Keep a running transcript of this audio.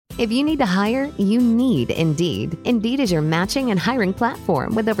If you need to hire, you need Indeed. Indeed is your matching and hiring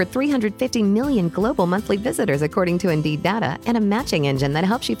platform with over 350 million global monthly visitors according to Indeed data and a matching engine that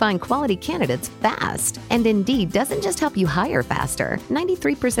helps you find quality candidates fast. And Indeed doesn't just help you hire faster.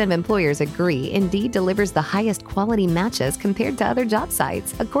 93% of employers agree Indeed delivers the highest quality matches compared to other job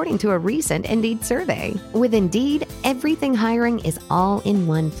sites, according to a recent Indeed survey. With Indeed, everything hiring is all in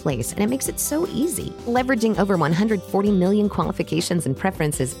one place, and it makes it so easy. Leveraging over 140 million qualifications and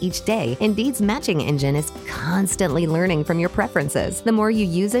preferences each day, Indeed's matching engine is constantly learning from your preferences. The more you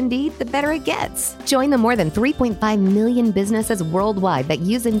use Indeed, the better it gets. Join the more than 3.5 million businesses worldwide that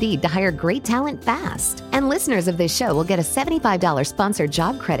use Indeed to hire great talent fast. And listeners of this show will get a $75 sponsored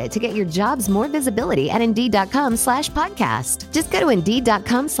job credit to get your jobs more visibility at Indeed.com/podcast. Just go to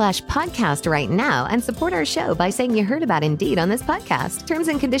Indeed.com/podcast right now and support our show by saying you heard about Indeed on this podcast. Terms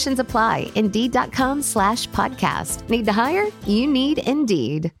and conditions apply. Indeed.com/podcast. Need to hire? You need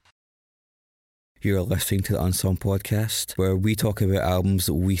Indeed. You're listening to the Unsung Podcast, where we talk about albums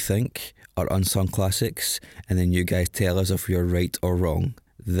that we think are unsung classics, and then you guys tell us if we're right or wrong.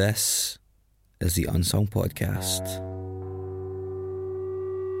 This is the Unsung Podcast.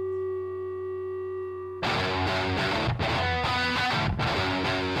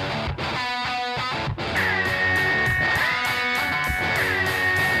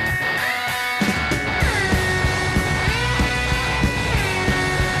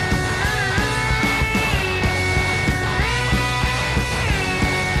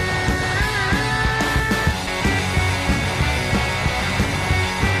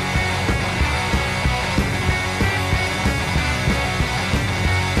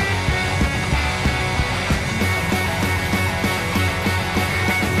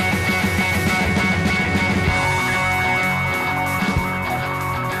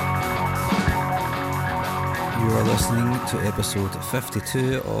 To episode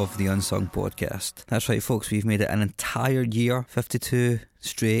 52 of the Unsung Podcast. That's right, folks, we've made it an entire year, 52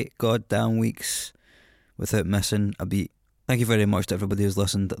 straight goddamn weeks without missing a beat. Thank you very much to everybody who's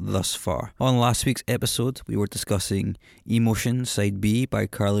listened thus far. On last week's episode, we were discussing Emotion Side B by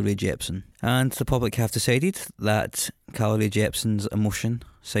Carly Rae Jepsen, and the public have decided that Carly Rae Jepsen's Emotion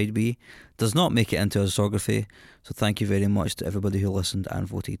Side B does not make it into a discography, so thank you very much to everybody who listened and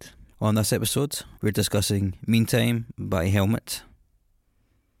voted. On this episode, we're discussing Meantime by Helmet.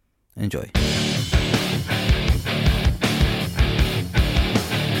 Enjoy.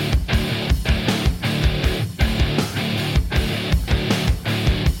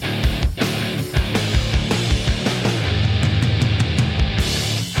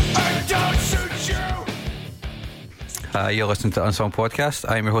 You're listening to the Unsung Podcast.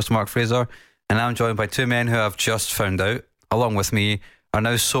 I'm your host, Mark Fraser, and I'm joined by two men who I've just found out, along with me, are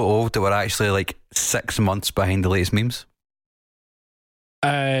now so old that we're actually like 6 months behind the latest memes.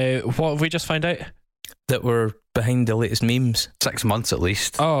 What have we just found out? That we're behind the latest memes. 6 months at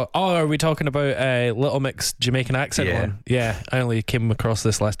least. Oh, are we talking about Little Mix Jamaican accent one? Yeah, I only came across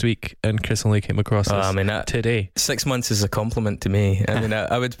this last week, and Chris only came across this today. 6 months is a compliment to me. I mean,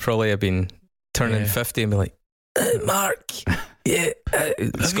 I would probably have been turning 50 and be like, Mark, yeah,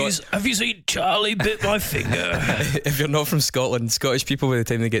 have you seen Charlie bit my finger? If you're not from Scotland, Scottish people by the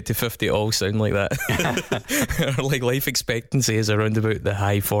time they get to 50 all sound like that. Or like life expectancy is around about the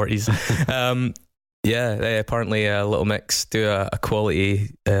high 40s. Apparently Little Mix do a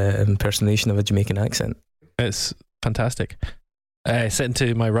quality impersonation of a Jamaican accent. It's fantastic. Sitting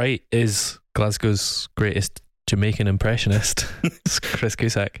to my right is Glasgow's greatest Jamaican impressionist, Chris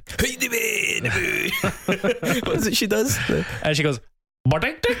Cusack. What is it she does? And she goes,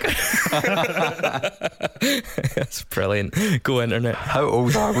 that's brilliant. Go internet. How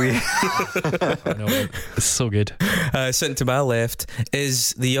old are we? No, it's so good. Sitting to my left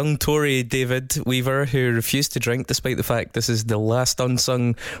is the young Tory David Weaver, who refused to drink despite the fact this is the last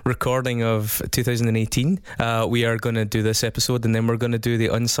unsung recording of 2018. We are going to do this episode, and then we're going to do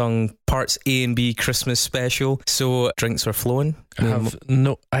the unsung parts A and B Christmas special. So drinks are flowing.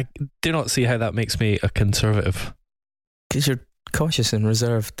 I do not see how that makes me a conservative. Because you're cautious and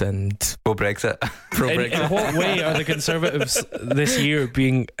reserved and pro-Brexit. In what way are the Conservatives this year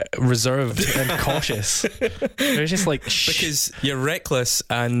being reserved and cautious? They're just like because you're reckless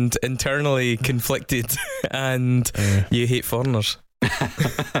and internally conflicted and you hate foreigners.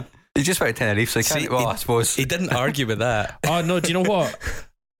 He just went to Tenerife, so I suppose he didn't argue with that. Oh no, do you know what?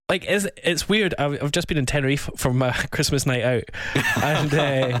 Like, it's weird. I've just been in Tenerife for my Christmas night out, and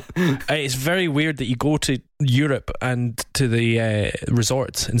it's very weird that you go to Europe and to the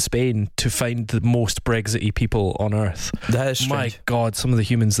resorts in Spain to find the most Brexity people on earth. That is strange. My God, some of the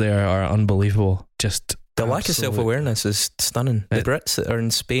humans there are unbelievable. Just The lack of self-awareness is stunning. The Brits that are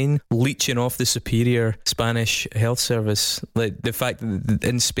in Spain leeching off the superior Spanish health service. Like the fact that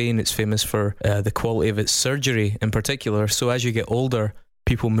in Spain it's famous for the quality of its surgery in particular. So as you get older,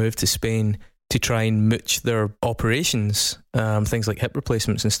 people move to Spain to try and mooch their operations, things like hip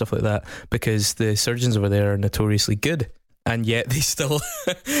replacements and stuff like that, because the surgeons over there are notoriously good. And yet they still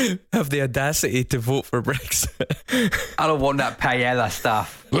have the audacity to vote for Brexit. I don't want that paella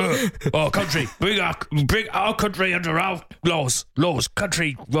stuff. Oh, country, bring our country under our laws,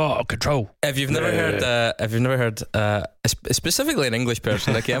 country control. If you've never heard, specifically an English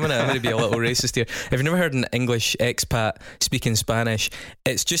person, okay, I'm gonna be a little racist here. If you've never heard an English expat speaking Spanish,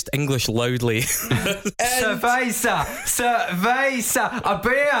 it's just English loudly. Cerveza, a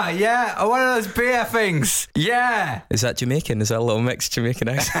beer, yeah, one of those beer things, yeah. Is that Jamaican? Is that a little mixed Jamaican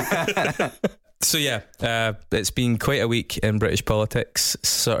accent? So yeah, it's been quite a week in British politics,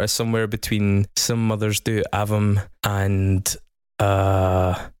 sort of somewhere between Some Mothers Do Avum and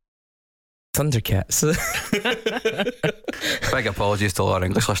Thundercats. Big apologies to all our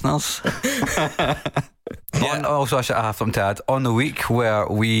English listeners. Also, I have something to add. On the week where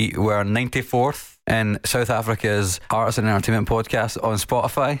we were 94th in South Africa's Arts and Entertainment podcast on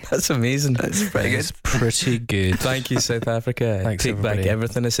Spotify. That's amazing. That's pretty good. Pretty good. Thank you, South Africa. Thanks, Take everybody. back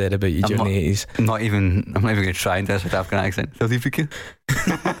everything I said about you during the 80s. I'm not even going to try and do a South African accent. South Africa.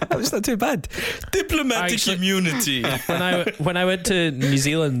 That's not too bad. Diplomatic Actually, immunity. When I went to New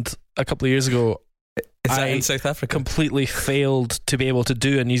Zealand a couple of years ago, Is that in South Africa? Completely failed to be able to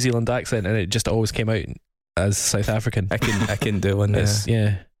do a New Zealand accent, and it just always came out as South African. I can do one.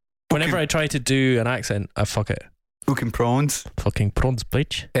 Yeah. Whenever I try to do an accent, I fuck it. Cooking prawns. Fucking prawns,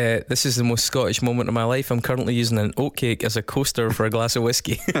 bitch. This is the most Scottish moment of my life. I'm currently using an oatcake as a coaster for a glass of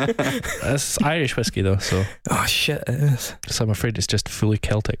whiskey. That's Irish whiskey though, so. Oh shit, it is. So I'm afraid it's just fully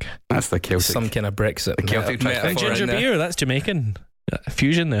Celtic. That's the Celtic. Some kind of Brexit. The Celtic metaphor And ginger in there. beer, that's Jamaican.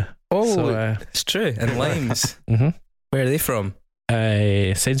 Fusion there. Oh, So, it's true. And limes. mm-hmm. Where are they from?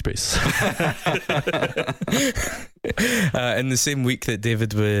 Sainsbury's. In the same week that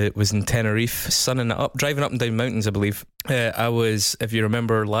David was in Tenerife, sunning it up, driving up and down mountains, I believe. I was, if you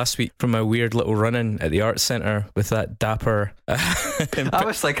remember last week, from my weird little run-in at the Arts Centre with that dapper. I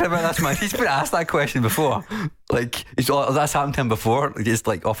was thinking about this, man. He's been asked that question before. Like, that's happened to him before. He's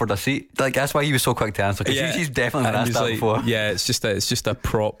like offered a seat. Like, that's why he was so quick to answer. Because he's definitely been asked that before. Yeah, it's just a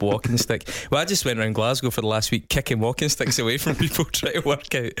prop walking stick. Well, I just went around Glasgow for the last week kicking walking sticks away from people trying to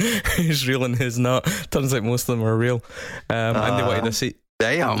work out who's real and who's not. Turns out most of them are real. And they wanted a seat.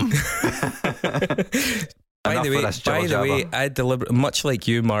 Damn. By the way, I deliberately, much like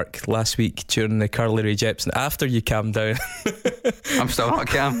you, Mark, last week during the Carly Rae Jepsen, after you calmed down, I'm still not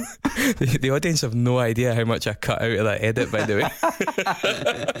calm. The audience have no idea how much I cut out of that edit, by the way.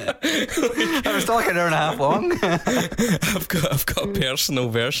 I was still like an hour and a half long. I've got a personal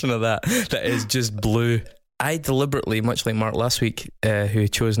version of that is just blue. I deliberately, much like Mark last week, who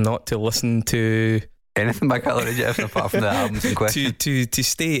chose not to listen to anything by Carly Rae Jepsen apart from the albums in question, to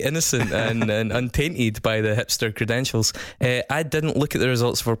stay innocent and untainted by the hipster credentials. I didn't look at the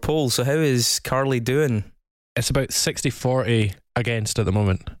results of our poll. So how is Carly doing? It's about 60-40 against at the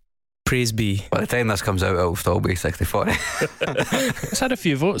moment. Praise be. By the time this comes out, it'll still be 60-40. It's had a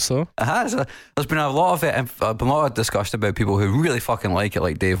few votes though. It has. There's been a lot of discussion about people who really fucking like it,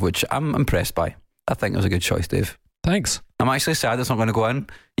 like Dave, which I'm impressed by. I think it was a good choice, Dave. Thanks. I'm actually sad it's not going to go in,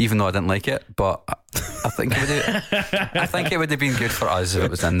 even though I didn't like it. But I think it would have been good for us if it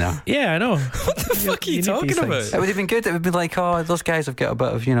was in there. Yeah, I know. What the fuck are you talking about? It would have been good. It would be like, oh, those guys have got a bit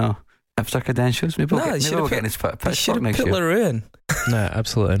of, hipster credentials. Maybe we'll get his pitchfork next year. LaRue in. No,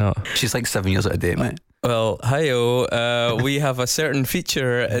 absolutely not. She's like 7 years out of date, mate. Well, hi-oh, we have a certain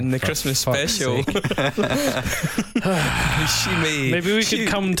feature in the Christmas special. Maybe we could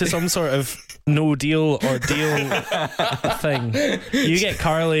come to some sort of no deal or deal thing. You get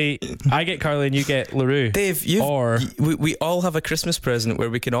Carly, I get Carly, and you get LaRue. Dave, we all have a Christmas present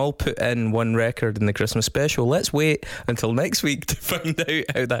where we can all put in one record in the Christmas special. Let's wait until next week to find out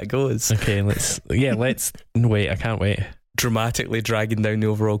how that goes. Okay, let's wait. I can't wait. Dramatically dragging down the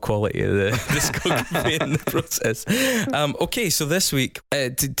overall quality of the discography in the process. Okay, so this week,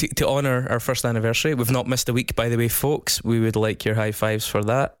 to honour our first anniversary, we've not missed a week, by the way, folks. We would like your high fives for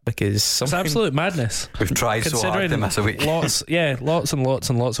that, because it's absolute madness. We've tried so hard to miss a week. Lots and lots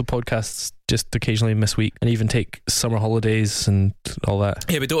of podcasts just occasionally miss week and even take summer holidays and all that.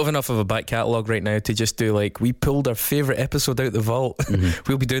 Yeah, we don't have enough of a back catalogue right now to just do like, we pulled our favourite episode out the vault.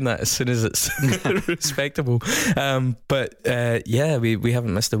 We'll be doing that as soon as it's respectable. But we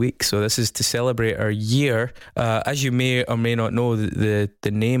haven't missed a week, so this is to celebrate our year. As you may or may not know, the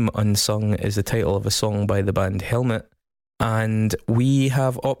name Unsung is the title of a song by the band Helmet, and we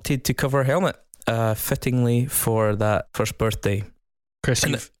have opted to cover Helmet fittingly for that first birthday. Chris,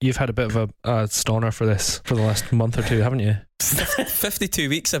 you've had a bit of a stoner for this for the last month or two, haven't you? 52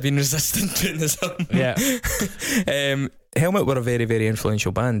 weeks I've been resistant doing this album. Yeah. Helmet were a very, very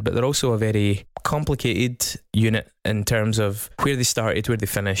influential band, but they're also a very complicated unit in terms of where they started, where they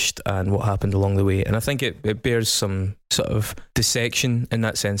finished, and what happened along the way. And I think it bears some sort of dissection in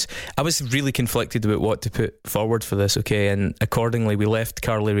that sense. I was really conflicted about what to put forward for this, okay? And accordingly, we left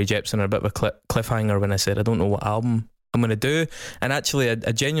Carly Rae Jepsen on a bit of a cliffhanger when I said I don't know what album I'm going to do. And actually, I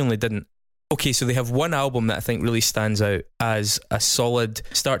genuinely didn't. Okay, so they have one album that I think really stands out as a solid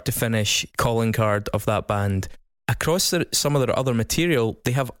start to finish calling card of that band. Across some of their other material,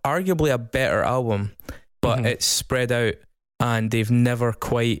 they have arguably a better album, but it's spread out and they've never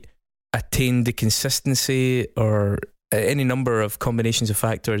quite attained the consistency or any number of combinations of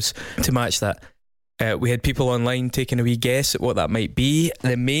factors to match that. We had people online taking a wee guess at what that might be.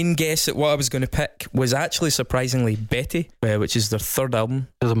 The main guess at what I was going to pick was actually surprisingly Betty, which is their third album.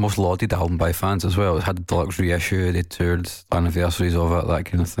 It was the most lauded album by fans as well. It had a deluxe reissue, they toured anniversaries of it, that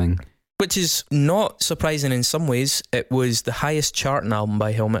kind of thing. Which is not surprising in some ways. It was the highest charting album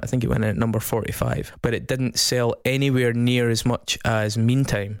by Helmet. I think it went in at number 45, but it didn't sell anywhere near as much as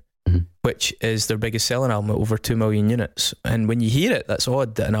Meantime, which is their biggest selling album at over 2 million units. And when you hear it, that's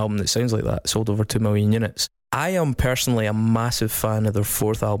odd that an album that sounds like that sold over 2 million units. I am personally a massive fan of their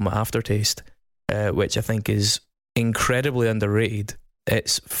fourth album, Aftertaste, which I think is incredibly underrated.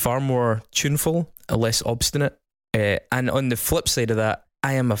 It's far more tuneful, less obstinate. And on the flip side of that,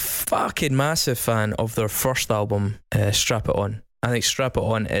 I am a fucking massive fan of their first album, Strap It On. I think Strap It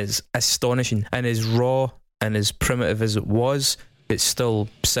On is astonishing, and as raw and as primitive as it was, it still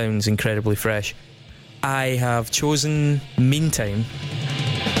sounds incredibly fresh. I have chosen Meantime.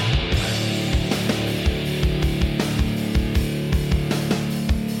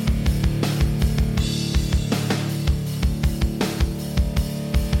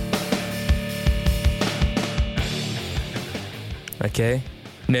 Okay.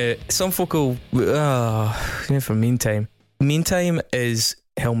 Now, some folk will for Meantime. Meantime is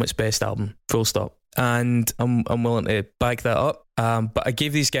Helmet's best album, full stop. And I'm willing to back that up. But I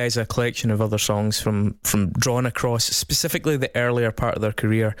gave these guys a collection of other songs from drawn across specifically the earlier part of their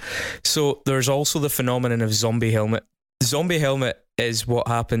career. So there's also the phenomenon of Zombie Helmet. Zombie Helmet is what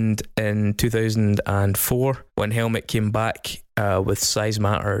happened in 2004 when Helmet came back with Size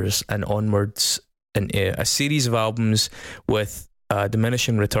Matters and onwards into a series of albums with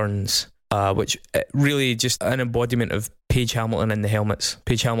diminishing returns, which really just an embodiment of Page Hamilton and the Helmets.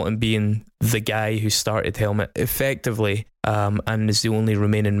 Page Hamilton being the guy who started Helmet effectively, and is the only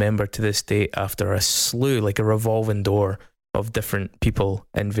remaining member to this date after a slew, like a revolving door of different people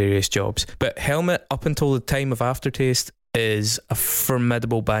in various jobs. But Helmet, up until the time of Aftertaste, is a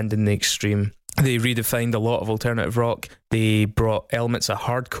formidable band in the extreme. They redefined a lot of alternative rock. They brought elements of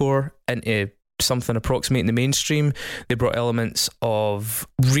hardcore into something approximating the mainstream. They brought elements of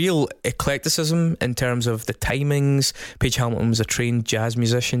real eclecticism in terms of the timings. Page Hamilton was a trained jazz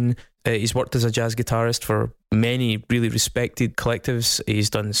musician. He's worked as a jazz guitarist for many really respected collectives.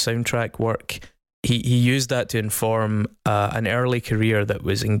 He's done soundtrack work. He used that to inform an early career that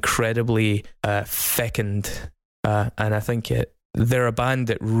was incredibly fecund, and I think they're a band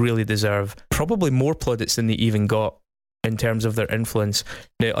that really deserve probably more plaudits than they even got in terms of their influence.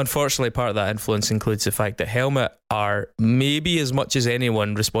 Now, unfortunately, part of that influence includes the fact that Helmet are maybe as much as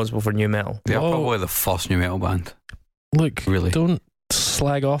anyone responsible for nu metal. They're probably the first nu metal band. Look, really, don't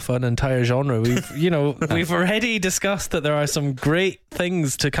slag off an entire genre. We've already discussed that there are some great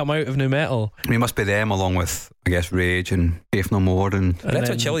things to come out of nu metal. I mean, it must be them along with, I guess, Rage and Faith No More and Red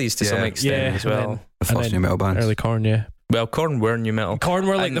Hot Chili's to some extent as well. The first nu metal bands. Early Korn, yeah. Well, Korn were nu metal. Korn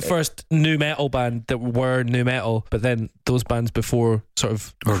were like the first nu metal band that were nu metal, but then those bands before sort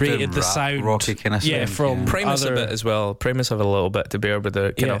of created the sound, rocky kind of sound. From Primus a bit as well. Primus have a little bit to bear with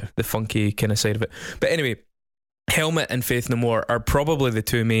the kind of the funky kind of side of it. But anyway, Helmet and Faith No More are probably the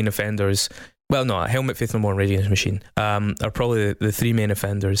two main offenders. Well, no, Helmet, Faith No More, and Rage Against the Machine are probably the three main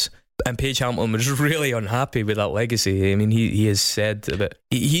offenders And Page Hamilton was really unhappy with that legacy. I mean, he has said that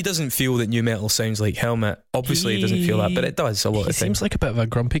he doesn't feel that new metal sounds like Helmet. Obviously, he doesn't feel that, but it does a lot of times. He seems like a bit of a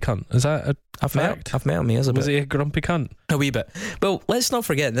grumpy cunt. Is that a fact? I've met him. He is a bit. Was he a grumpy cunt? A wee bit. Well, let's not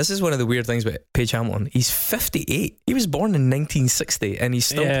forget, this is one of the weird things about Page Hamilton. He's 58. He was born in 1960, and he's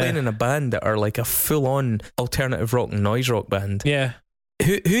still playing in a band that are like a full-on alternative rock and noise rock band. Yeah.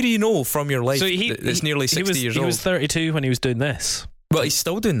 Who do you know from your life that's nearly 60 years old? He was 32 when he was doing this. Well, he's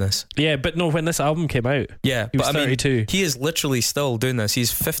still doing this. Yeah, but no, when this album came out, yeah, he was 32. I mean, he is literally still doing this.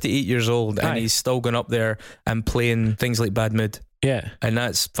 He's 58 years old, and he's still going up there and playing things like Bad Mood. Yeah. And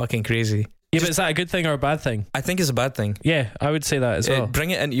that's fucking crazy. Yeah, but is that a good thing or a bad thing? I think it's a bad thing. Yeah, I would say that as well.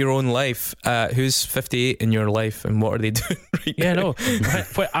 Bring it into your own life. Who's 58 in your life, and what are they doing right now? No.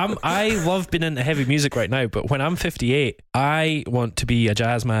 I love being into heavy music right now, but when I'm 58, I want to be a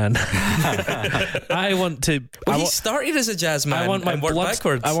jazz man. I want to. Well, he started as a jazz man. I want my blood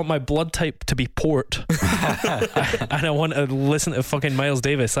backwards. I want my blood type to be port, and I want to listen to fucking Miles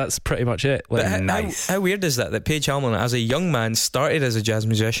Davis. That's pretty much it. Like, nice. How weird is that Page Hamilton, as a young man, started as a jazz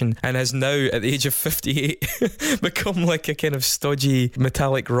musician and has now, at the age of 58, become like a kind of stodgy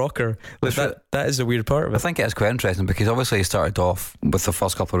metallic rocker. Like that is a weird part of it. I think it is quite interesting because obviously he started off with the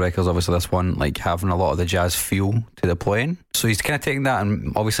first couple of records, obviously this one, like having a lot of the jazz feel to the playing. So he's kind of taken that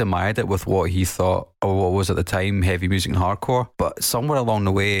and obviously married it with what he thought, or what was at the time, heavy music and hardcore. But somewhere along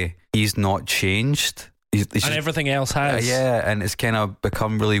the way, he's not changed. He's and just, everything else has. Yeah, and it's kind of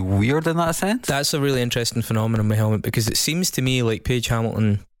become really weird in that sense. That's a really interesting phenomenon with Helmet, because it seems to me like Page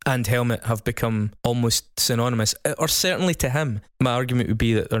Hamilton and Helmet have become almost synonymous, or certainly to him. My argument would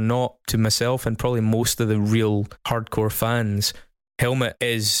be that they're not to myself and probably most of the real hardcore fans. Helmet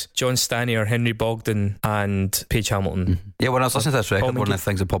is John Stanier, Henry Bogdan, and Page Hamilton. Mm-hmm. Yeah, when I was listening to this record, one of the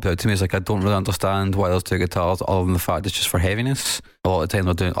things that popped out to me is like, I don't really understand why there's two guitars, other than the fact it's just for heaviness. A lot of the time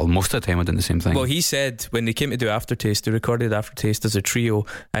they're doing, or most of the time they're doing the same thing. Well, he said when they came to do Aftertaste, they recorded Aftertaste as a trio,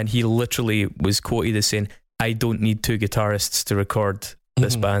 and he literally was quoted as saying, "I don't need two guitarists to record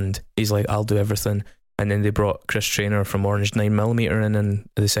this band." He's like, "I'll do everything." And then they brought Chris Traynor from Orange 9mm in and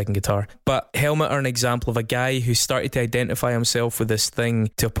the second guitar. But Helmet are an example of a guy who started to identify himself with this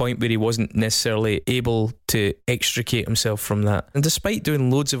thing to a point where he wasn't necessarily able to extricate himself from that. And despite doing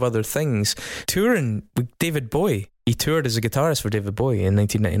loads of other things, touring with David Bowie, he toured as a guitarist for David Bowie in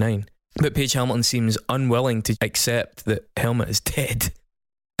 1999. But Page Hamilton seems unwilling to accept that Helmet is dead.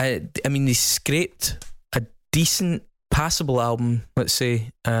 I mean, they scraped a decent, passable album, let's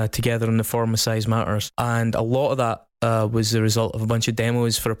say, together in the form of Size Matters, and a lot of that was the result of a bunch of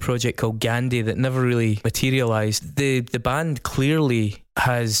demos for a project called Gandhi that never really materialised. The band clearly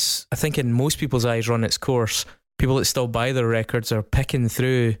has, I think in most people's eyes, run its course. People that still buy their records are picking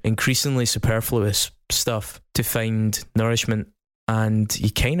through increasingly superfluous stuff to find nourishment, and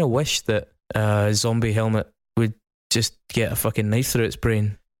you kind of wish that Zombie Helmet would just get a fucking knife through its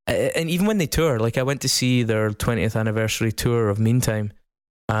brain. And even when they tour, like I went to see their 20th anniversary tour of Meantime,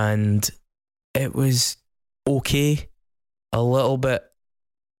 and it was okay, a little bit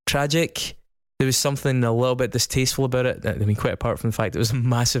tragic. There was something a little bit distasteful about it. I mean, quite apart from the fact it was a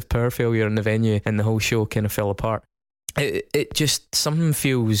massive power failure in the venue and the whole show kind of fell apart. It just, something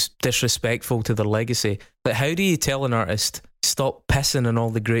feels disrespectful to their legacy. Like, how do you tell an artist, stop pissing on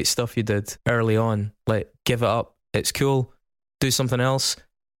all the great stuff you did early on? Like, give it up. It's cool. Do something else.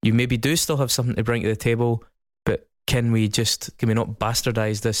 You maybe do still have something to bring to the table, but can we not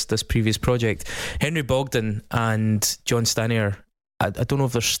bastardise this previous project? Henry Bogdan and John Stanier, I don't know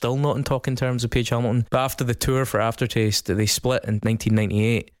if they're still not in talking terms with Page Hamilton, but after the tour for Aftertaste, they split in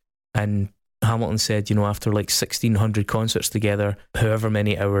 1998, and Hamilton said, after like 1,600 concerts together, however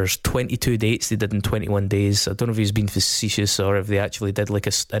many hours, 22 dates they did in 21 days. I don't know if he was being facetious or if they actually did like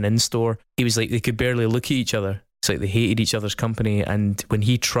an in-store. He was like, they could barely look at each other. It's like they hated each other's company, and when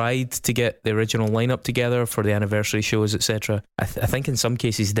he tried to get the original lineup together for the anniversary shows, etc., I think in some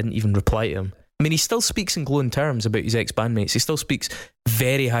cases he didn't even reply to him. I mean, he still speaks in glowing terms about his ex-bandmates. He still speaks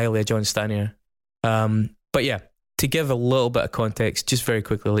very highly of John Stanier. But yeah, to give a little bit of context, just very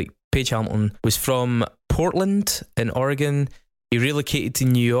quickly, like Page Hamilton was from Portland in Oregon. He relocated to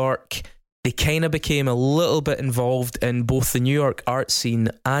New York. They kind of became a little bit involved in both the New York art scene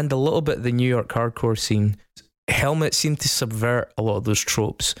and a little bit the New York hardcore scene. Helmet seemed to subvert a lot of those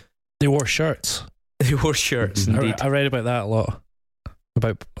tropes. They wore shirts. They wore shirts, indeed. I read about that a lot.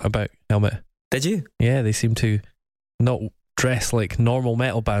 About Helmet. Did you? Yeah, they seem to not dress like normal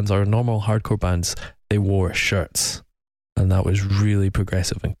metal bands or normal hardcore bands. They wore shirts. And that was really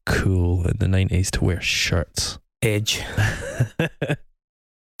progressive and cool in the 90s to wear shirts. Edge.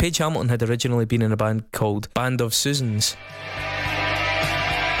 Page Hamilton had originally been in a band called Band of Susans.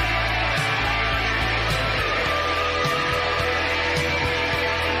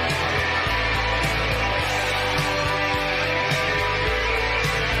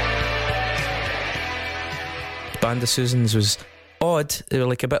 Band of Susans was odd. They were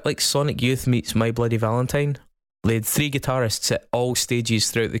like a bit like Sonic Youth meets My Bloody Valentine. They had 3 guitarists at all stages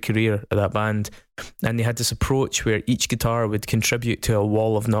throughout the career of that band, and they had this approach where each guitar would contribute to a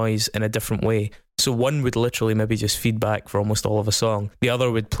wall of noise in a different way. So one would literally maybe just feed back for almost all of a song. The other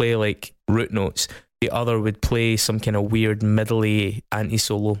would play like root notes. The other would play some kind of weird middly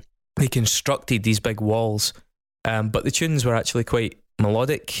anti-solo. They constructed these big walls, but the tunes were actually quite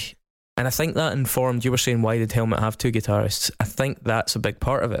melodic. And I think that informed, you were saying, why did Helmet have 2 guitarists? I think that's a big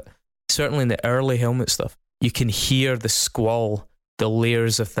part of it. Certainly in the early Helmet stuff, you can hear the squall, the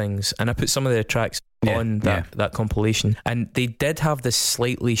layers of things. And I put some of their tracks on that compilation. And they did have this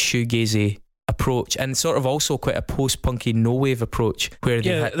slightly shoegazy approach, and sort of also quite a post-punky no-wave approach, where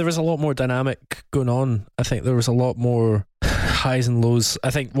there was a lot more dynamic going on. I think there was a lot more highs and lows.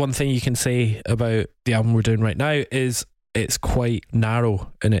 I think one thing you can say about the album we're doing right now is it's quite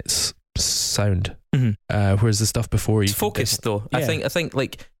narrow in its sound. Whereas the stuff before, it's focused though. Yeah. I think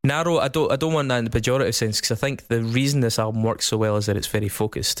like narrow. I don't want that in the pejorative sense, because I think the reason this album works so well is that it's very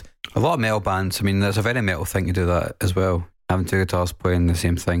focused. A lot of metal bands, I mean, there's a very metal thing to do that as well. Having 2 guitars playing the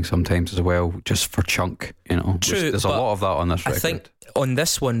same thing sometimes as well, just for chunk, you know. True, there's a lot of that on this record. I think on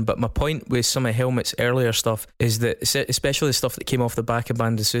this one, but my point with some of Helmet's earlier stuff is that, especially the stuff that came off the back of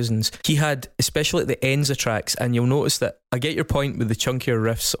Band of Susans, he had, especially at the ends of tracks, and you'll notice that I get your point with the chunkier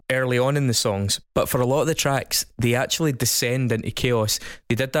riffs early on in the songs, but for a lot of the tracks, they actually descend into chaos.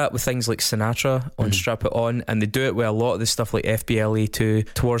 They did that with things like Sinatra on Strap It On, and they do it with a lot of the stuff like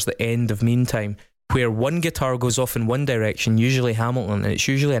FBLA2 towards the end of Meantime, where one guitar goes off in one direction, usually Hamilton, and it's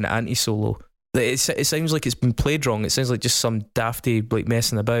usually an anti-solo. It sounds like it's been played wrong. It sounds like just some dafty like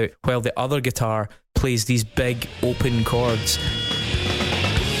messing about, while the other guitar plays these big open chords.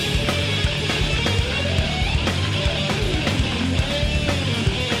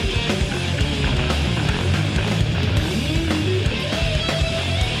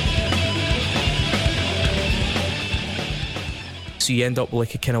 So you end up with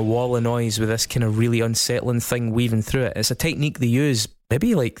like a kind of wall of noise with this kind of really unsettling thing weaving through it. It's a technique they use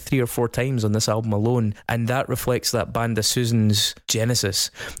maybe like 3 or 4 times on this album alone, and that reflects that Band of Susans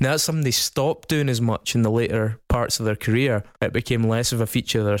genesis. Now that's something they stopped doing as much in the later parts of their career. It became less of a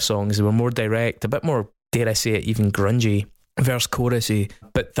feature of their songs. They were more direct, a bit more, dare I say it, even grungy, verse chorusy.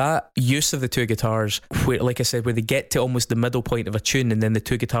 But that use of the 2 guitars, where, like I said, where they get to almost the middle point of a tune and then the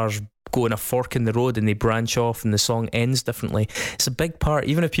 2 guitars go in a fork in the road and they branch off and the song ends differently. It's a big part,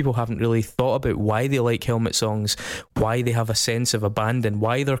 even if people haven't really thought about why they like Helmet songs, why they have a sense of abandon,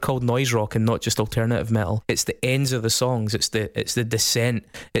 why they're called noise rock and not just alternative metal. It's the ends of the songs, it's the descent,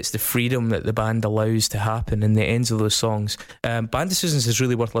 it's the freedom that the band allows to happen in the ends of those songs. Band of Susans is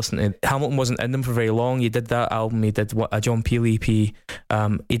really worth listening to. Hamilton wasn't in them for very long. He did that album, he did a John Peel EP.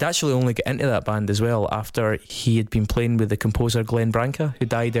 He'd actually only got into that band as well after he had been playing with the composer Glenn Branca, who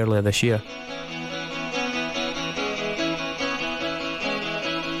died earlier this year.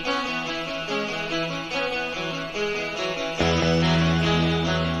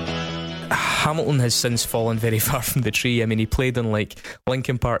 Hamilton has since fallen very far from the tree. I mean, he played on like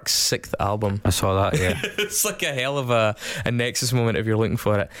Linkin Park's 6th album. I saw that, yeah. It's like a hell of a Nexus moment if you're looking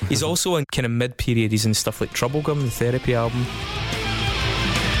for it. He's also in kind of mid-period, he's in stuff like Troublegum, the Therapy album.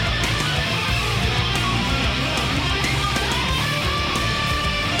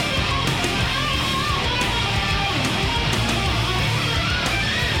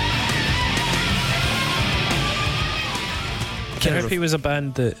 Therapy was a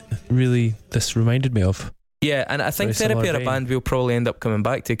band that really this reminded me of. Yeah, and I think Therapy are a band we'll probably end up coming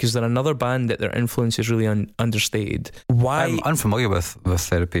back to, because they're another band that their influence is really understated. Why? I'm unfamiliar with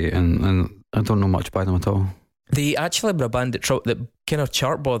Therapy, and I don't know much about them at all. They actually were a band that kind of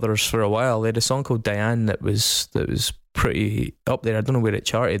chart botherers for a while. They had a song called Diane that was pretty up there. I don't know where it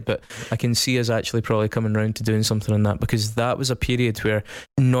charted, but I can see us actually probably coming around to doing something on that, because that was a period where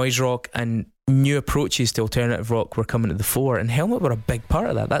noise rock and new approaches to alternative rock were coming to the fore, and Helmet were a big part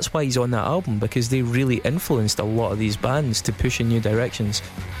of that. That's why he's on that album, because they really influenced a lot of these bands to push in new directions.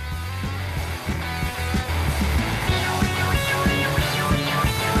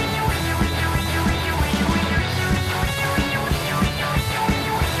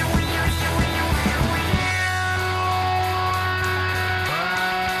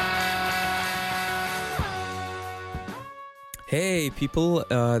 Hey people,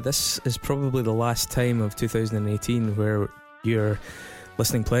 this is probably the last time of 2018 where your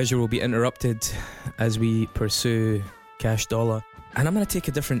listening pleasure will be interrupted as we pursue Cash Dollar. And I'm going to take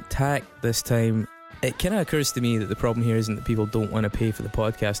a different tack this time. It kind of occurs to me that the problem here isn't that people don't want to pay for the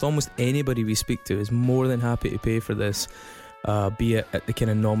podcast. Almost anybody we speak to is more than happy to pay for this. be it at the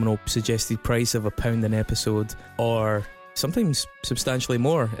kind of nominal suggested price of £1 an episode, or sometimes substantially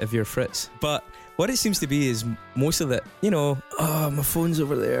more if you're Fritz. But what it seems to be is most of it, my phone's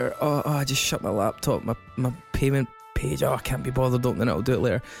over there, I just shut my laptop, my payment page, I can't be bothered opening it, I'll do it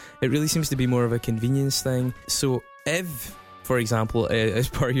later. It really seems to be more of a convenience thing. So if, for example, as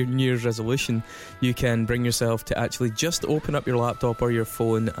part of your New Year's resolution, you can bring yourself to actually just open up your laptop or your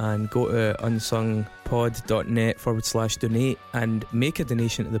phone and go to unsungpod.net/donate and make a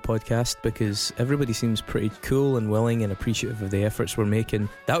donation to the podcast, because everybody seems pretty cool and willing and appreciative of the efforts we're making.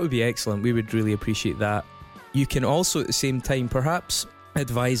 That would be excellent. We would really appreciate that. You can also at the same time perhaps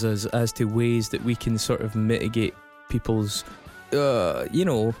advise us as to ways that we can sort of mitigate people's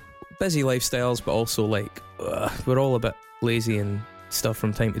busy lifestyles, but also we're all a bit lazy and stuff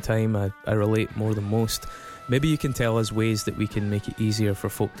from time to time. I relate more than most. Maybe you can tell us ways that we can make it easier for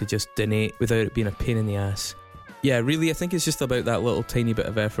folk to just donate without it being a pain in the ass. Yeah, really, I think it's just about that little tiny bit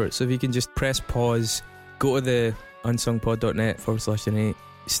of effort. So if you can just press pause, go to the unsungpod.net/donate,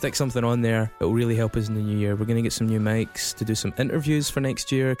 stick something on there, it will really help us in the new year. We're going to get some new mics to do some interviews for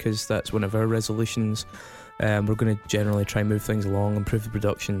next year, because that's one of our resolutions. We're going to generally try and move things along, improve the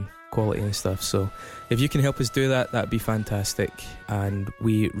production quality and stuff. So if you can help us do that, that'd be fantastic. And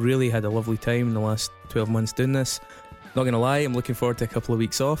we really had a lovely time in the last 12 months doing this. Not gonna lie, I'm looking forward to a couple of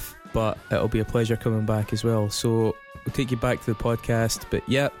weeks off, but it'll be a pleasure coming back as well. So we'll take you back to the podcast, but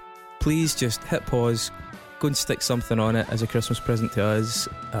yeah, please just hit pause, go and stick something on it as a Christmas present to us.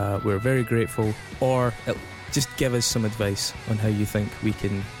 We're very grateful. Or just give us some advice on how you think we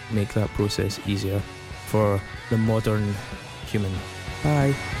can make that process easier for the modern human.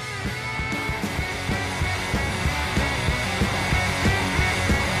 Bye.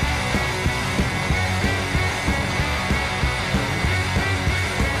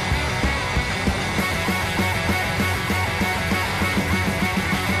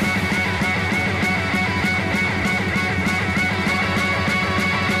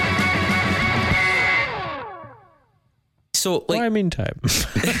 So, why meantime?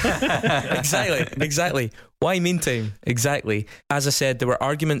 Exactly. Why meantime? Exactly. As I said, there were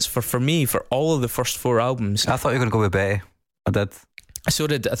arguments for me for all of the first 4 albums. I thought you were going to go with Betty. I did. So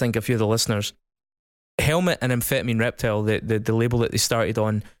did, I think, a few of the listeners. Helmet and Amphetamine Reptile, the label that they started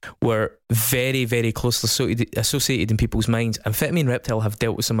on, were very, very closely associated in people's minds. Amphetamine Reptile have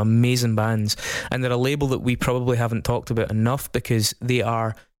dealt with some amazing bands, and they're a label that we probably haven't talked about enough, because they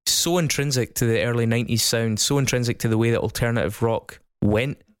are so intrinsic to the early 90s sound, so intrinsic to the way that alternative rock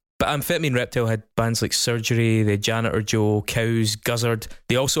went. But Amphetamine Reptile had bands like Surgery, the Janitor Joe, Cows, Guzzard.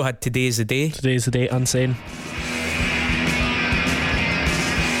 They also had Today's the Day. Today's the Day, Unsane.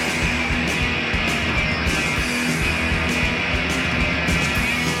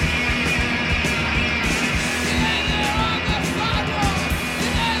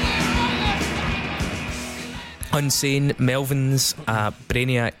 Unsane, Melvins,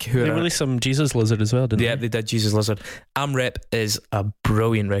 Brainiac, who they released some Jesus Lizard as well, didn't they? Yeah, they did Jesus Lizard. AmRep is a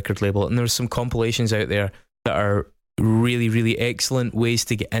brilliant record label, and there's some compilations out there that are really, really excellent ways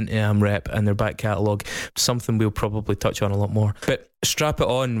to get into AmRep and their back catalogue. Something we'll probably touch on a lot more. But Strap It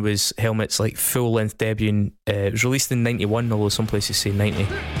On was Helmet's full-length debut. It was released in 91, although some places say 90.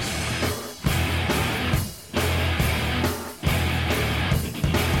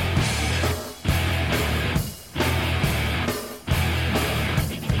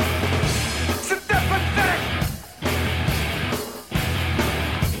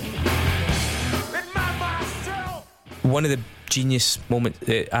 One of the genius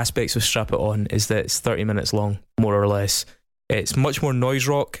aspects of Strap It On is that it's 30 minutes long, more or less. It's much more noise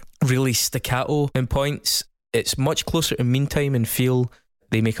rock, really staccato in points. It's much closer to Meantime in feel.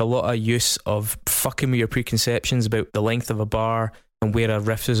 They make a lot of use of fucking with your preconceptions about the length of a bar and where a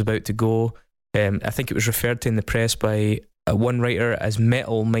riff is about to go. I think it was referred to in the press by one writer as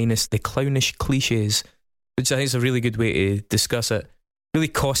metal minus the clownish cliches, which I think is a really good way to discuss it. Really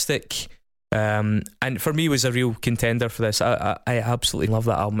caustic. And for me was a real contender for this. I absolutely love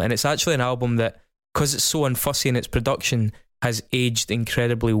that album, and it's actually an album that, because it's so unfussy in its production, has aged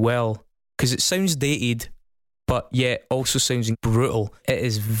incredibly well, because it sounds dated but yet also sounds brutal. It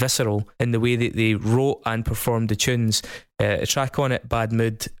is visceral in the way that they wrote and performed the tunes. A track on it, Bad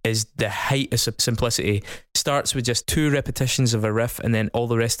Mood, is the height of simplicity. Starts with just 2 repetitions of a riff, and then all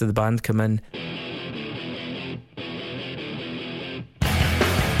the rest of the band come in.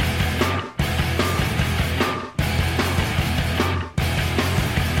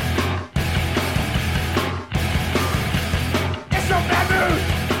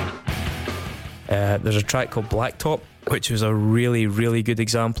 There's a track called Blacktop, which was a really, really good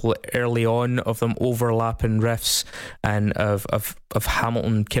example early on of them overlapping riffs and of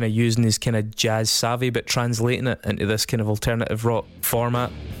Hamilton kind of using his kind of jazz savvy but translating it into this kind of alternative rock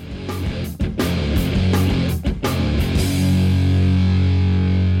format.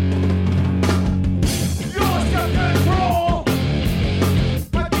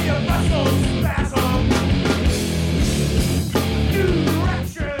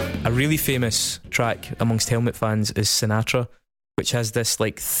 A really famous track amongst Helmet fans is Sinatra, which has this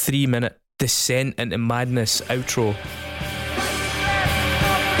like 3-minute descent into madness outro.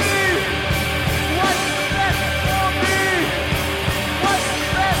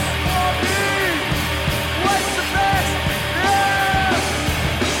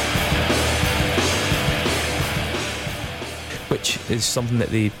 Which is something that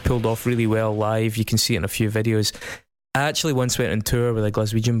they pulled off really well live. You can see it in a few videos. I actually once went on tour with a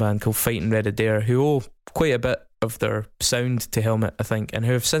Glaswegian band called Fighting Red Adair, who owe quite a bit of their sound to Helmet, I think, and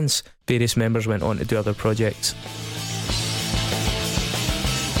who have since various members went on to do other projects.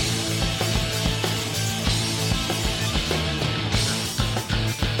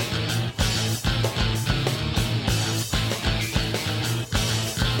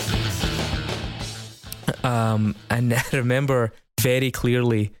 And I remember very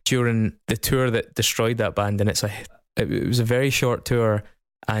clearly during the tour that destroyed that band, and it was a very short tour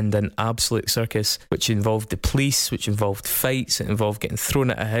and an absolute circus, which involved the police, which involved fights, it involved getting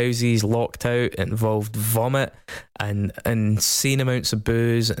thrown out of houses, locked out, it involved vomit and insane amounts of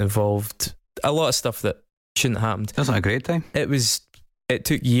booze, it involved a lot of stuff that shouldn't have happened. That's not a great time. It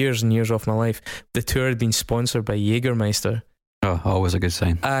took years and years off my life. The tour had been sponsored by Jägermeister. Oh, always a good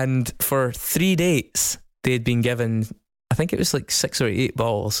sign. And for 3 dates, they'd been given, I think it was like 6 or 8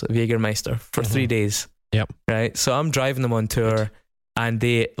 bottles of Jägermeister for 3 days. Yep. Right. So I'm driving them on tour, and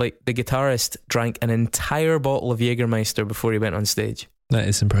the guitarist drank an entire bottle of Jägermeister before he went on stage. That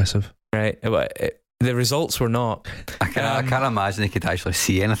is impressive. Right. The results were not. I can't imagine he could actually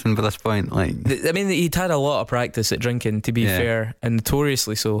see anything by this point. He'd had a lot of practice at drinking, to be fair, and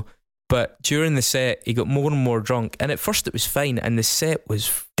notoriously so. But during the set, he got more and more drunk, and at first it was fine, and the set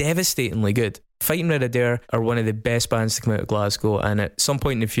was devastatingly good. Fighting Red Adair are one of the best bands to come out of Glasgow, and at some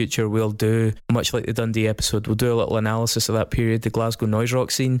point in the future we'll do, much like the Dundee episode, we'll do a little analysis of that period, the Glasgow noise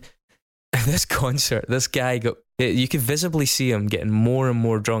rock scene. And this concert, this guy you could visibly see him getting more and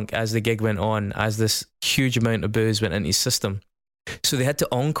more drunk as the gig went on, as this huge amount of booze went into his system. So they had to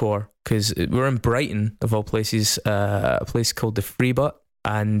encore, because we're in Brighton, of all places, a place called the Free Butt,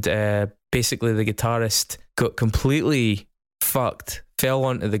 and basically the guitarist got completely fucked, fell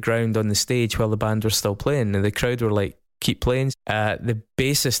onto the ground on the stage while the band were still playing, and the crowd were like, keep playing. The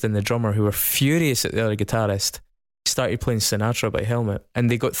bassist and the drummer, who were furious at the other guitarist, started playing Sinatra by Helmet, and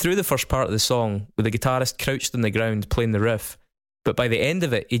they got through the first part of the song with the guitarist crouched on the ground playing the riff, but by the end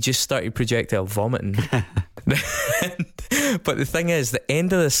of it he just started projectile vomiting. But the thing is, the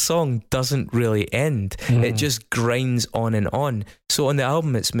end of the song doesn't really end. It just grinds on and on. So on the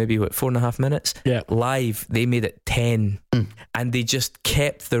album it's maybe 4.5 minutes. Yeah. Live they made it 10, and they just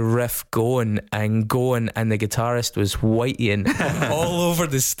kept the riff going, and the guitarist was whiting all over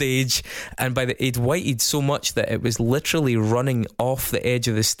the stage, and he'd whited so much that it was literally running off the edge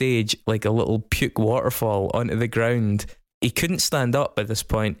of the stage like a little puke waterfall onto the ground. He couldn't stand up at this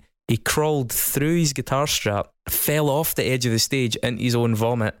point. He crawled through his guitar strap, fell off the edge of the stage into his own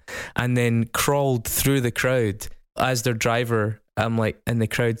vomit, and then crawled through the crowd as their driver. I'm like in the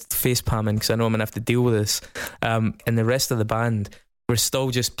crowd face palming because I know I'm going to have to deal with this. And the rest of the band were still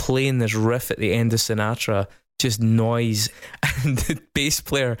just playing this riff at the end of Sinatra, just noise. And the bass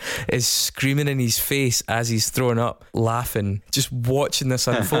player is screaming in his face as he's throwing up, laughing, just watching this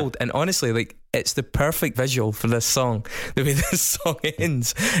unfold. And honestly, like, it's the perfect visual for this song. The way this song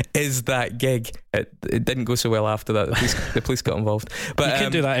ends is that gig. It didn't go so well after that. The police got involved. But you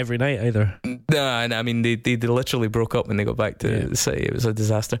can't do that every night either. No, I mean they literally broke up when they got back to the city. It was a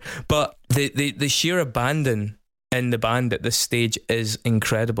disaster. But the sheer abandon in the band at this stage is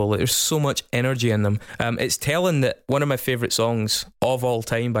incredible. Like, there's so much energy in them. It's telling that one of my favourite songs of all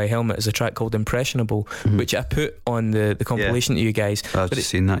time by Helmet is a track called Impressionable, which I put on the compilation to you guys. I've just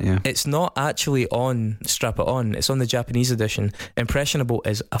seen that, yeah. It's not actually on Strap It On. It's on the Japanese edition. Impressionable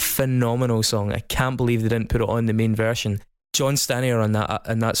is a phenomenal song. I can't believe they didn't put it on the main version. John Stanier on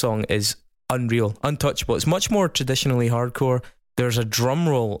that song is unreal, untouchable. It's much more traditionally hardcore. There's a drum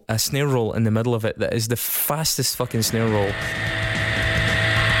roll, a snare roll in the middle of it that is the fastest fucking snare roll.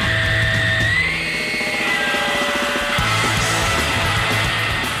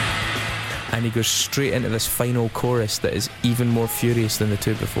 And he goes straight into this final chorus that is even more furious than the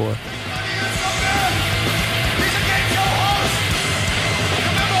two before.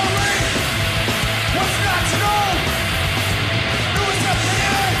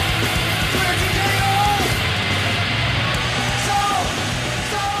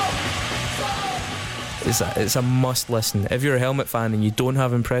 it's a must listen. If you're a Helmet fan and you don't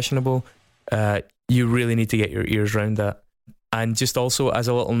have Impressionable, you really need to get your ears around that. And just also as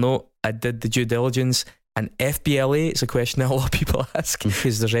a little note, I did the due diligence, and FBLA, it's a question that a lot of people ask,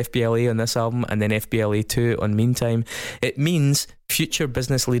 because there's FBLA on this album and then FBLA 2 on Meantime. It means Future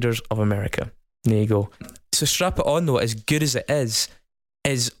Business Leaders of America. There you go. So Strap It On, though, as good as it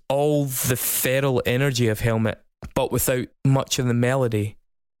is all the feral energy of Helmet, but without much of the melody.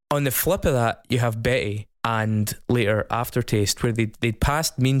 On the flip of that, you have Betty and later Aftertaste, where they'd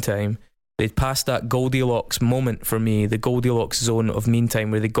passed Meantime. They'd passed that Goldilocks moment for me, the Goldilocks zone of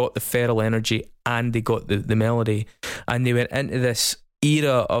Meantime, where they got the feral energy and they got the melody. And they went into this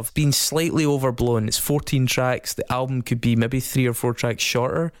era of being slightly overblown. It's 14 tracks. The album could be maybe 3 or 4 tracks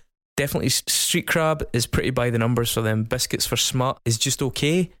shorter. Definitely Street Crab is pretty by the numbers for them. Biscuits for Smut is just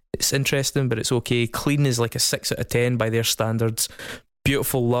okay. It's interesting, but it's okay. Clean is like a 6 out of 10 by their standards.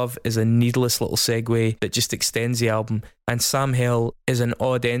 Beautiful Love is a needless little segue that just extends the album. And Sam Hell is an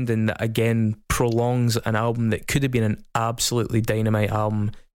odd ending that again prolongs an album that could have been an absolutely dynamite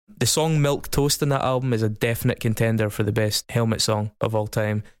album. The song Milk Toast in that album is a definite contender for the best Helmet song of all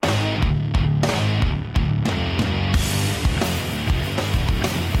time.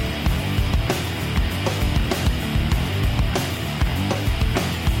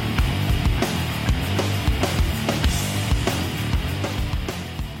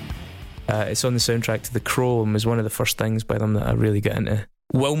 It's on the soundtrack to The Crow and was one of the first things by them that I really got into.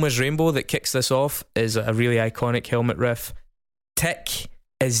 Wilma's Rainbow that kicks this off is a really iconic Helmet riff. Tick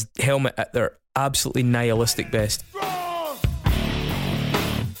is Helmet at their absolutely nihilistic best.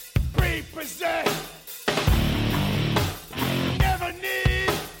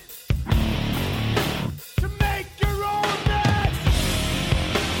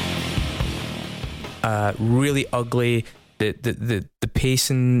 Really ugly. The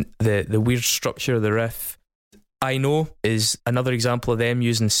pacing, the weird structure of the riff. I Know is another example of them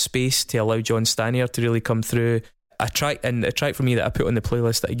using space to allow John Stanier to really come through. A track for me that I put on the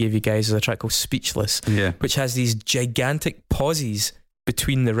playlist that I gave you guys is a track called Speechless, which has these gigantic pauses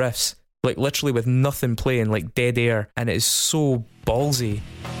between the riffs, like literally with nothing playing, like dead air, and it is so ballsy.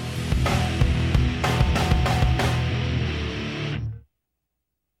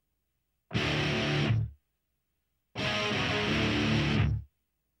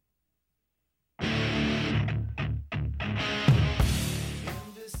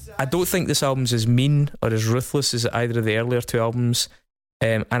 I don't think this album's as mean or as ruthless as either of the earlier 2 albums,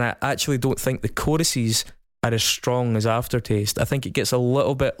 and I actually don't think the choruses are as strong as Aftertaste. I think it gets a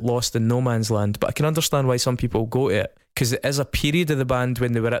little bit lost in no man's land, but I can understand why some people go to it, because it is a period of the band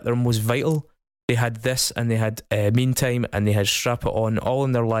when they were at their most vital. They had this and they had Meantime and they had Strap It On all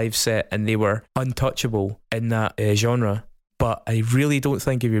in their live set, and they were untouchable in that genre. But I really don't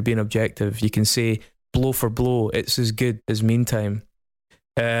think, if you're being objective, you can say blow for blow it's as good as Meantime.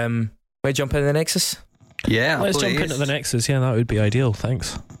 We jump into the Nexus? Yeah, let's jump into the Nexus. Yeah, that would be ideal.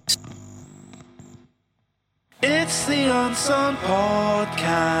 Thanks. It's the Unsung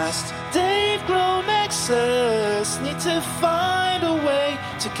Podcast. Dave Grohl Nexus. Need to find a way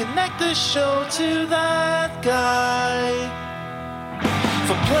to connect the show to that guy.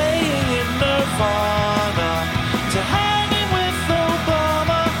 From playing in Nirvana to hanging with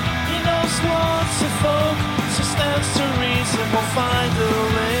Obama, he knows what's a folk, so stands to reason we'll find a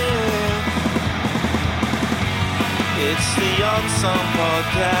link. It's the Unsung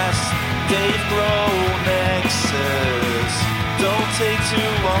Podcast. Dave Grohl Nexus. Don't take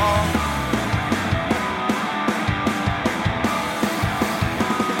too long.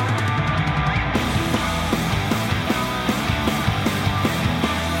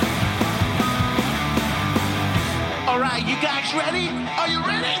 All right, you guys ready? Are you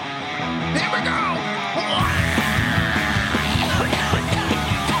ready? Here we go.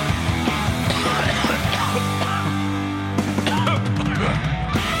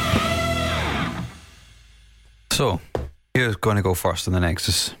 So, who's going to go first in the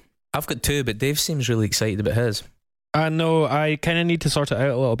Nexus? I've got 2, but Dave seems really excited about his. I know, I kind of need to sort it out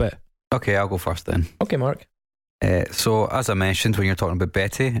a little bit. Okay, I'll go first then. Okay, Mark. So, as I mentioned when you're talking about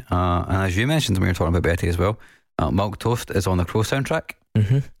Betty, and as you mentioned when you're talking about Betty as well, Milk Toast is on the Crow soundtrack.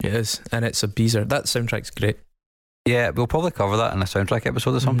 Mm-hmm. It is, and it's a beezer. That soundtrack's great. Yeah, we'll probably cover that in a soundtrack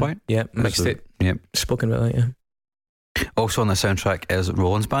episode at some point. Yeah, mixtape. Yeah, spoken about that. Yeah. Also on the soundtrack is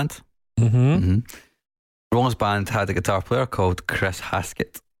Rollins Band. Mm-hmm. Mm-hmm. Rollins Band had a guitar player called Chris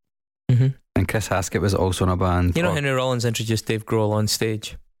Haskett. Mm-hmm. And Chris Haskett was also in a band. You know, Henry Rollins introduced Dave Grohl on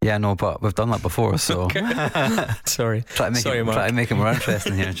stage. Yeah, no, but we've done that before, so Sorry. Try to make it more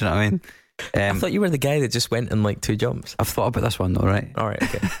interesting here. Do you know what I mean? I thought you were the guy that just went in like 2 jumps. I've thought about this one though, right? All right,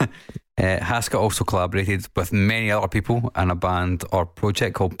 okay. Haskett also collaborated with many other people in a band or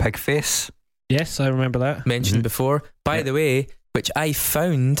project called Pigface. Yes, I remember that. Mentioned before. By the way, which I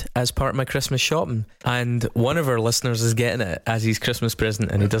found as part of my Christmas shopping, and one of our listeners is getting it as his Christmas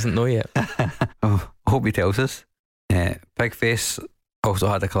present and he doesn't know yet. Oh, I hope he tells us. Pigface also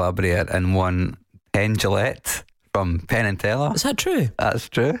had a collaborator in one Penn Jillette from Penn and Teller. Is that true? That's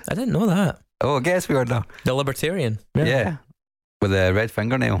true. I didn't know that. Oh, guess we were now. The Libertarian. Yeah. With a red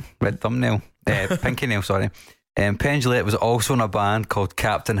thumbnail, pinky nail, sorry. Penn Jillette was also in a band called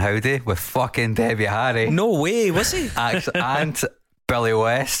Captain Howdy with fucking Debbie Harry. No way, was he? And Billy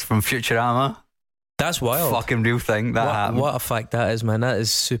West from Futurama. That's wild. Fucking real thing that happened. What a fact that is, man. That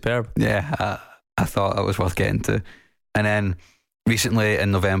is superb. Yeah, I thought that was worth getting to. And then recently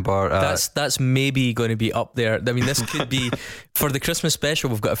in November, that's maybe going to be up there. I mean, this could be for the Christmas special.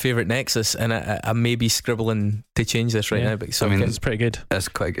 We've got a favourite Nexus, and I may be scribbling to change this right now. But I mean, it's pretty good. It's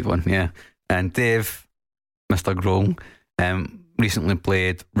quite a good one, yeah. And Dave, Mr. Grohl, recently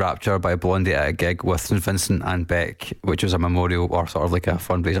played Rapture by Blondie at a gig with St. Vincent and Beck, which was a memorial or sort of like a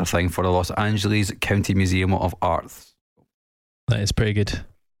fundraiser thing for the Los Angeles County Museum of Arts. That is pretty good.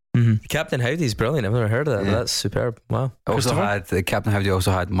 Mm-hmm. Captain Howdy's brilliant. I've never heard of that. But that's superb. Wow. Captain Howdy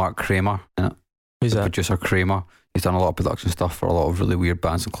also had Mark Kramer in it. Who's the that? Producer Kramer. He's done a lot of production stuff for a lot of really weird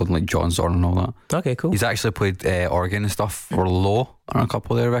bands, including like John Zorn and all that. Okay, cool. He's actually played organ and stuff for Low on a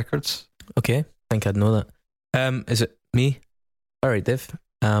couple of their records. Okay, I think I'd know that. Is it me? All right, Dave.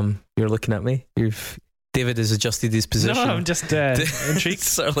 You're looking at me. David has adjusted his position. No, I'm just intrigued.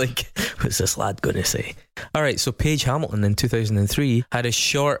 Sort of like, what's this lad going to say? All right, so Paige Hamilton in 2003 had a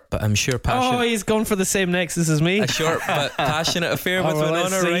short, but I'm sure passionate. Oh, he's gone for the same Nexus as me. A short but passionate affair with Winona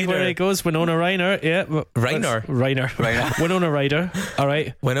Ryder. Ryder. Where he goes, Winona Ryder. Yeah, Reiner. Winona. All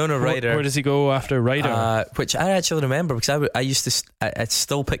right, Winona Ryder. Where does he go after Ryder? Which I actually remember because I used to. I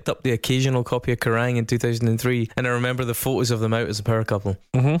still picked up the occasional copy of Kerrang in 2003, and I remember the photos of them out as a power couple.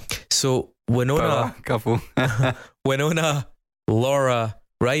 Mm-hmm. So Winona couple. Winona Laura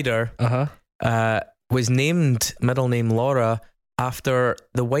Ryder was named middle name Laura after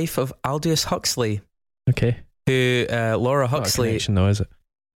the wife of Aldous Huxley. Okay. Who Laura Huxley? Not a connection though, is it?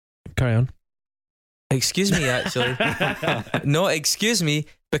 Carry on. Excuse me, actually. No, excuse me,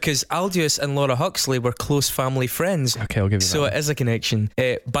 because Aldous and Laura Huxley were close family friends. Okay, I'll give you that. So it is a connection.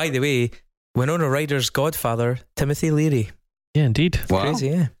 By the way, Winona Ryder's godfather, Timothy Leary. Yeah, indeed. Wow. Crazy,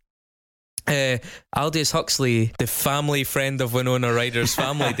 yeah. Aldous Huxley, the family friend of Winona Ryder's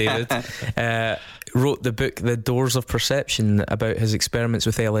family, David, wrote the book The Doors of Perception about his experiments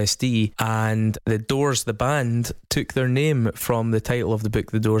with LSD, and the Doors, the band, took their name from the title of the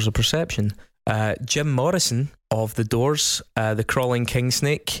book The Doors of Perception. Jim Morrison of The Doors, the crawling king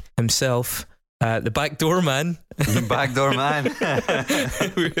snake himself, the backdoor man. The backdoor man.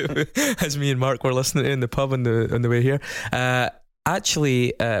 As me and Mark were listening to in the pub on the way here.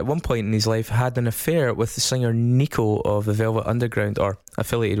 Actually, at one point in his life, had an affair with the singer Nico of the Velvet Underground, or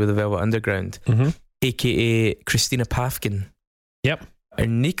affiliated with the Velvet Underground, aka Christina Pafkin. Yep.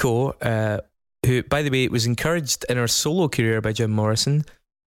 And Nico, who, by the way, was encouraged in her solo career by Jim Morrison.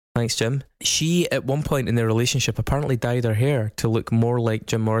 Thanks, Jim. She, at one point in their relationship, apparently dyed her hair to look more like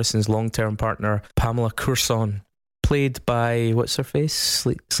Jim Morrison's long-term partner, Pamela Courson, played by, what's her face?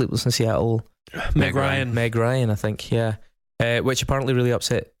 Sleepless in Seattle. Meg Ryan. Meg Ryan, I think, yeah. Which apparently really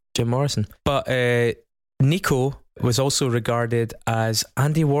upset Jim Morrison. But Nico was also regarded as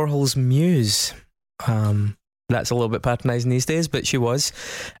Andy Warhol's muse. That's a little bit patronising these days, but she was.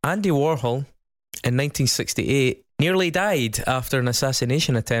 Andy Warhol, in 1968, nearly died after an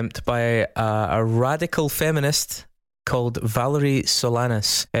assassination attempt by a radical feminist called Valerie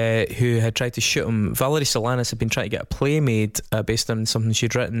Solanas, who had tried to shoot him. Valerie Solanas had been trying to get a play made based on something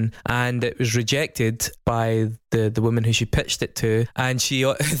she'd written, and it was rejected by the woman who she pitched it to, and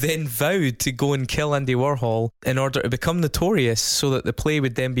she then vowed to go and kill Andy Warhol in order to become notorious so that the play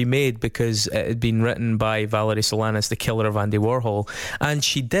would then be made because it had been written by Valerie Solanas, the killer of Andy Warhol. And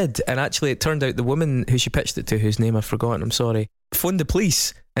she did, and actually it turned out the woman who she pitched it to, whose name I've forgotten, I'm sorry, phoned the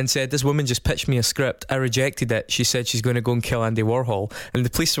police and said, this woman just pitched me a script, I rejected it, she said she's going to go and kill Andy Warhol. And the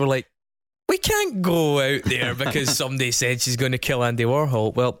police were like, we can't go out there because somebody said she's going to kill Andy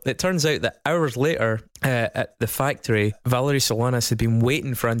Warhol. Well, it turns out that hours later at the factory, Valerie Solanas had been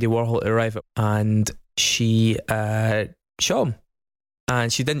waiting for Andy Warhol to arrive, and she shot him.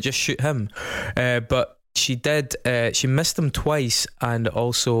 And she didn't just shoot him, but she did. She missed him twice and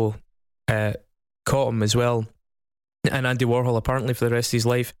also caught him as well. And Andy Warhol, apparently for the rest of his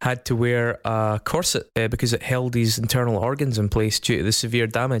life, had to wear a corset because it held his internal organs in place due to the severe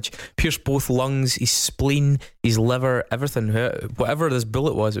damage. Pierced both lungs, his spleen, his liver, everything. Whatever this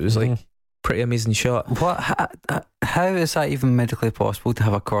bullet was, it was like pretty amazing shot. What? How is that even medically possible to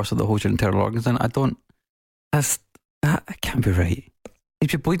have a corset that holds your internal organs in? That can't be right.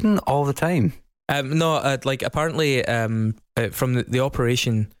 You'd be bleeding all the time. No, like apparently from the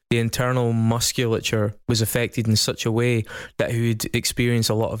operation, the internal musculature was affected in such a way that he would experience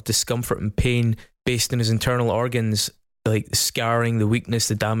a lot of discomfort and pain based on his internal organs, like the scarring, the weakness,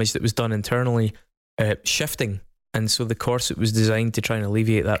 the damage that was done internally, shifting. And so the corset was designed to try and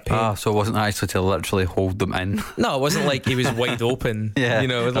alleviate that pain. So it wasn't actually to literally hold them in. No, it wasn't like he was wide open. Yeah, you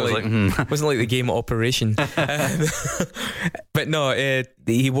know, it wasn't like the game Operation. But no,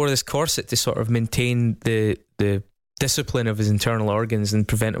 he wore this corset to sort of maintain the discipline of his internal organs and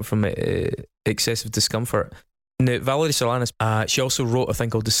prevent him from excessive discomfort. Now, Valerie Solanas, she also wrote a thing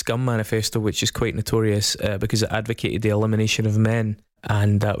called the Scum Manifesto, which is quite notorious because it advocated the elimination of men.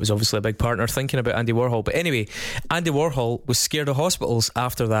 And that was obviously a big partner thinking about Andy Warhol. But anyway, Andy Warhol was scared of hospitals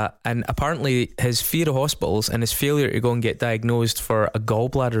after that. And apparently his fear of hospitals and his failure to go and get diagnosed for a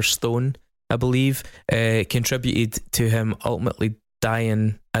gallbladder stone, I believe, contributed to him ultimately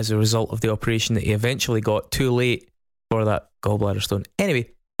dying as a result of the operation that he eventually got too late for that gallbladder stone.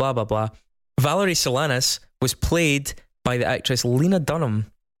 Anyway, blah, blah, blah. Valerie Solanas was played by the actress Lena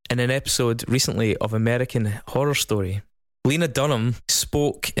Dunham in an episode recently of American Horror Story. Lena Dunham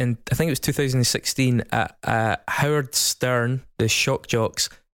spoke in, I think it was 2016, at Howard Stern, the Shock Jocks,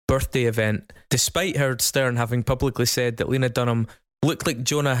 birthday event, despite Howard Stern having publicly said that Lena Dunham looked like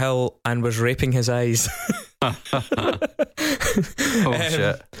Jonah Hill and was raping his eyes.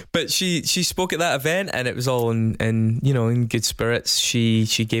 Shit. But she spoke at that event and it was all in good spirits. She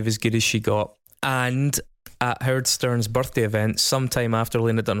gave as good as she got. And at Howard Stern's birthday event, sometime after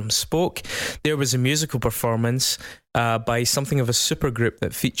Lena Dunham spoke, there was a musical performance by something of a supergroup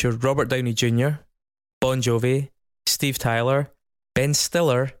that featured Robert Downey Jr., Bon Jovi, Steve Tyler, Ben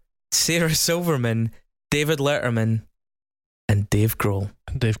Stiller, Sarah Silverman, David Letterman, and Dave Grohl.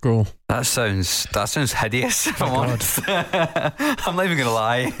 That sounds hideous. If I'm honest. I'm not even gonna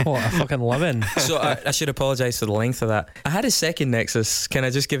lie. What a fucking loving. So I should apologise for the length of that. I had a second Nexus. Can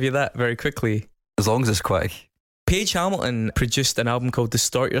I just give you that very quickly? As long as it's quick. Paige Hamilton produced an album called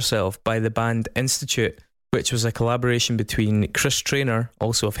Distort Yourself by the band Institute, which was a collaboration between Chris Traynor,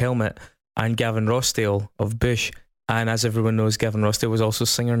 also of Helmet, and Gavin Rossdale of Bush. And as everyone knows, Gavin Rossdale was also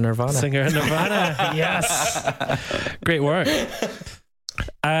singer in Nirvana. Yes. Great work.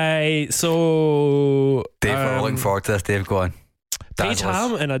 So Dave, we're looking forward to this. Dave, go on. Paige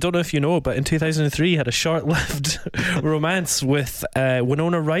Hamilton, I don't know if you know, but in 2003 had a short-lived romance with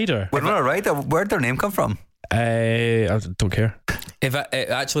Winona Ryder. Winona Ryder? Where'd their name come from? I don't care.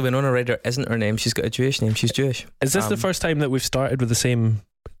 Actually, Winona Ryder isn't her name. She's got a Jewish name. She's Jewish. Is this the first time that we've started with the same?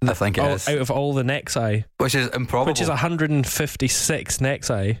 I think it is. Out of all the Nexi, which is improbable. Which is 156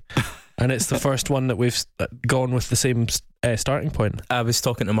 Nexi, and it's the first one that we've gone with the same starting point. I was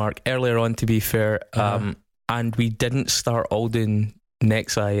talking to Mark earlier on, to be fair, and we didn't start all doing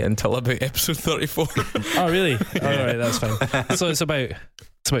Nexi until about episode 34. Oh, really? Yeah. All right, that's fine. So it's about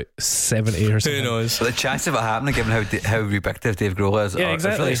 70 or something. Who knows? But the chance of it happening, given how ubiquitous Dave Grohl is, exactly.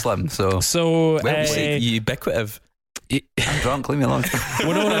 It's really slim. So ubiquitive. I'm drunk, leave me alone.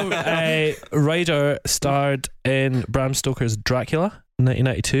 Winona Ryder starred in Bram Stoker's Dracula in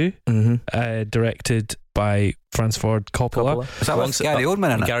 1992, directed by Francis Ford Coppola. Is that with Gary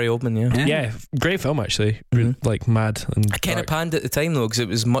Oldman in it? Gary Oldman, yeah. Great film, actually. Like mad and I kind of panned at the time though, because it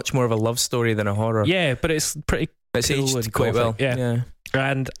was much more of a love story than a horror. Yeah, but it's pretty It's cool aged and quite well. Yeah.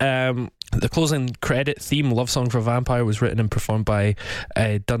 And the closing credit theme, Love Song for a Vampire, was written and performed by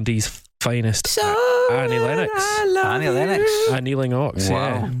Dundee's finest, Annie Lennox. Annie Lennox.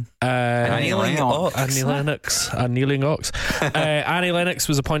 Wow. Annie Lennox. Annie Lennox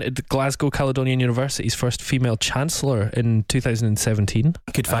was appointed Glasgow Caledonian University's first female chancellor in 2017.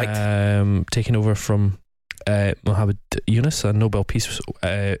 Good fact. Taking over from Mohammed Yunus, a Nobel Peace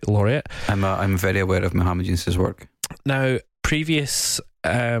Laureate. I'm very aware of Mohammed Yunus's work. Now, previous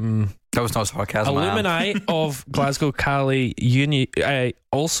that was not sarcasm. alumni of Glasgow Cali Uni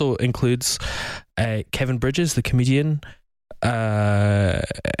also includes Kevin Bridges, the comedian,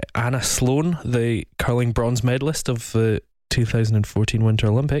 Anna Sloan, the curling bronze medalist of the 2014 Winter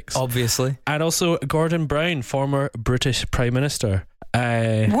Olympics, obviously, and also Gordon Brown, former British Prime Minister.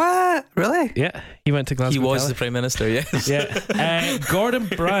 What? Really? Yeah, he went to Glasgow. He was the Prime Minister, yes. Yeah. Gordon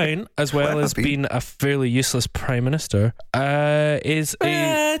Brown, as well as being a fairly useless Prime Minister, is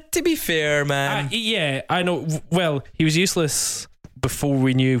to be fair, man. Yeah, I know. Well, he was useless before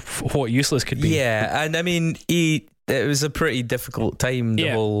we knew what useless could be. Yeah, and I mean, it was a pretty difficult time, the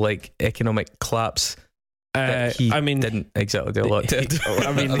whole like economic collapse That he didn't exactly do a lot to it.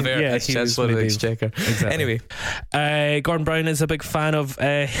 I mean, yeah, he was Chancellor of the maybe- Exchequer. Exactly. Anyway, Gordon Brown is a big fan of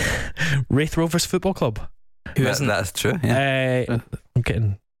Wraith Rovers Football Club. who isn't? That's true. Yeah. I'm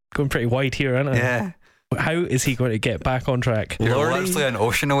going pretty wide here, aren't I? Yeah. How is he going to get back on track? You're Lordy. literally an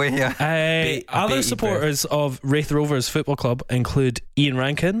ocean away here. Other baby supporters of Wraith Rovers Football Club include Ian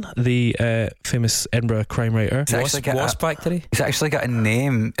Rankin, the famous Edinburgh crime writer. It's actually got Wasp Factory? He's actually got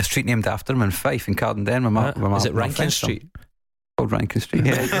a street named after him in Fife in Cardenden. Is it Rankin Street? Called Rankin Street.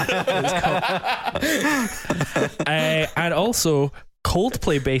 Yeah. And also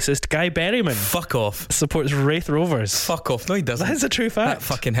Coldplay bassist Guy Berryman Fuck off. supports Wraith Rovers. Fuck off. No, he doesn't. That is a true That fact.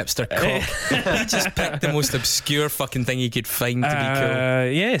 fucking hipster cock. He just picked the most obscure fucking thing he could find to be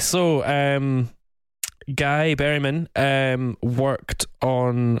cool. Yeah, so Guy Berryman worked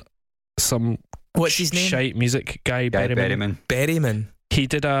on some What's his name? shite music. Guy Berryman. Berryman. He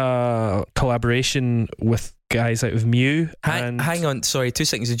did a collaboration with guys out of Mew. Hang on, sorry, 2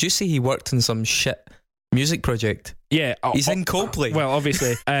 seconds. Did you say he worked on some shit music project? Yeah, He's in Coldplay. Well,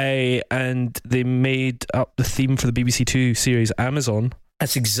 obviously, and they made up the theme for the BBC Two series Amazon,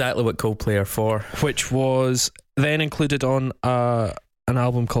 That's exactly what Coldplay are for. which was then included on an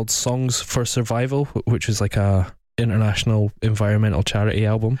album called Songs for Survival, which was like a international environmental charity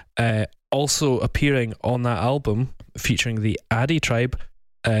album. Also appearing on that album, featuring the Adi tribe,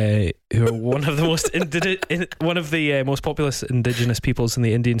 who are one of the most populous indigenous peoples in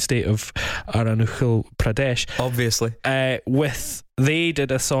the Indian state of Arunachal Pradesh. Obviously. They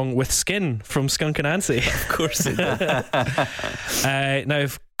did a song with Skin from Skunk Anansie. Of course they did. Now,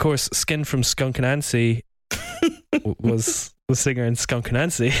 of course, Skin from Skunk Anansie was the singer in Skunk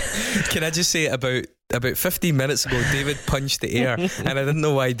Anansie. Can I just say, about 15 minutes ago, David punched the air, and I didn't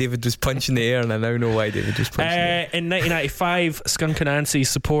know why David was punching the air, and I now know why David was punching the air. In 1995, Skunk Anansie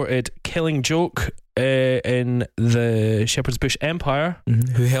supported Killing Joke in the Shepherd's Bush Empire.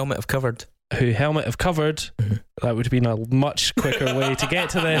 Mm-hmm. Who Helmet have covered. Mm-hmm. That would have been a much quicker way to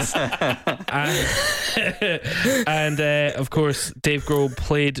get to this. And of course, Dave Grohl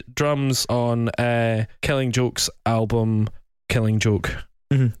played drums on Killing Joke's album Killing Joke.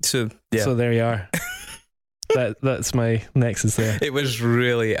 Mm-hmm. So there you are. That's my nexus there. It was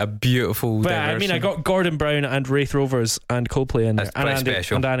really a beautiful But diversion. I mean, I got Gordon Brown and Wraith Rovers and Coldplay in there, That's pretty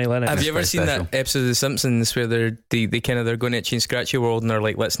special. and Annie Lennox. Have you ever pretty seen special. that episode of The Simpsons where they're going itchy and scratchy world, and they're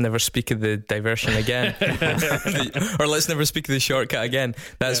like, let's never speak of the diversion again, or let's never speak of the shortcut again?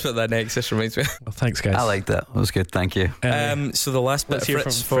 That's what that nexus reminds me. Well, thanks, guys. I like that. That was good. Thank you. So the last bit let's of hear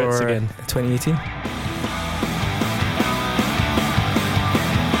Fritz from Fritz for again. 2018.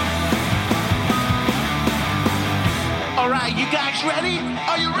 All right, you guys ready?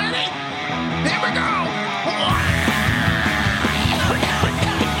 Are you ready? Here we go.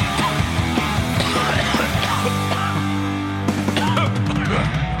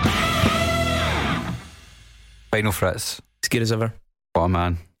 Final Fritz. As good as ever. What a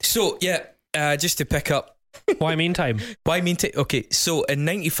man. So just to pick up. Why meantime? Okay, so in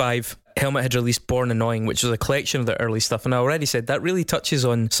 95, Helmet had released Born Annoying, which was a collection of their early stuff, and I already said that really touches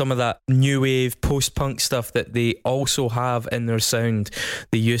on some of that new wave post-punk stuff that they also have in their sound,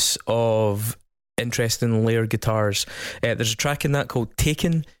 the use of interesting layered guitars. There's a track in that called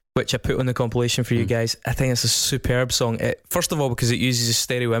Taken, which I put on the compilation for you guys. I think it's a superb song. First of all, because it uses a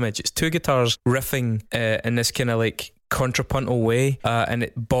stereo image. It's two guitars riffing in this kind of like contrapuntal way, and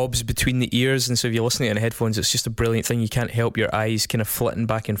it bobs between the ears, and so if you're listening in headphones, it's just a brilliant thing. You can't help your eyes kind of flitting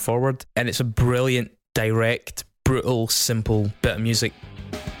back and forward, and it's a brilliant, direct, brutal, simple bit of music.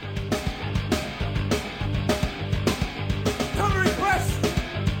 Hungry quest,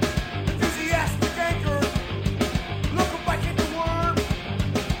 enthusiastic anchor, looking back at the worm,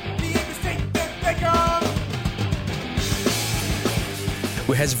 the mistake that they come.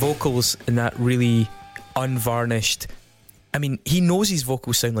 With his vocals and that really unvarnished, I mean, he knows his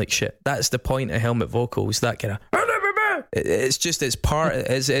vocals sound like shit. That's the point of Helmet vocals. That kind of it's part.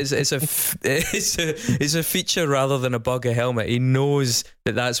 It's a feature rather than a bug of Helmet. He knows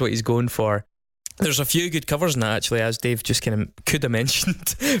that that's what he's going for. There's a few good covers in that, actually, as Dave just kind of could have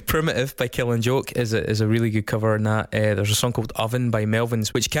mentioned. Primitive by Killing Joke is a really good cover in that. There's a song called Oven by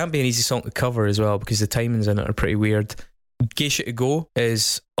Melvins, which can be an easy song to cover as well because the timings in it are pretty weird. Geisha to Go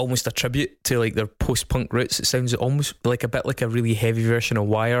is almost a tribute to like their post-punk roots. It sounds almost like a bit like a really heavy version of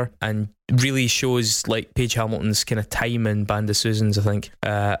Wire, and really shows like Paige Hamilton's kind of time in Band of Susans, I think.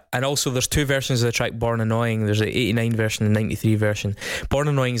 And also there's two versions of the track Born Annoying. There's the 89 version and 93 version. Born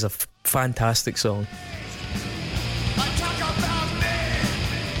Annoying is a fantastic song. I talk about men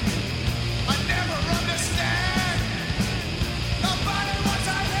I never understand. Nobody wants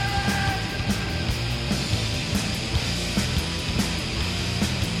I live.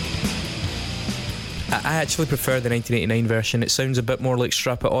 I actually prefer the 1989 version. It sounds a bit more like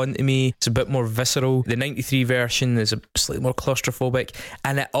Strap It On to me. It's a bit more visceral. The 93 version is a slightly more claustrophobic,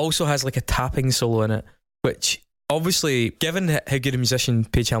 and it also has like a tapping solo in it, which obviously, given how good a musician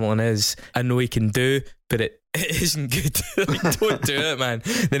Page Hamilton is, I know he can do, but it isn't good. Like, don't do it, man.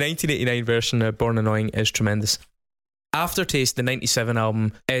 The 1989 version of Born Annoying is tremendous. Aftertaste, the 97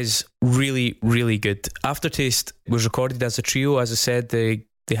 album, is really, really good. Aftertaste was recorded as a trio. As I said, they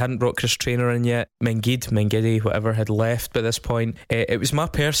hadn't brought Chris Traynor in yet. Mengidi, whatever, had left by this point. It was my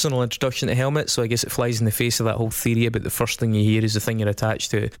personal introduction to Helmet, so I guess it flies in the face of that whole theory about the first thing you hear is the thing you're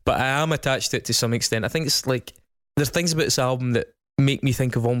attached to. But I am attached to it to some extent. I think it's like, there's things about this album that make me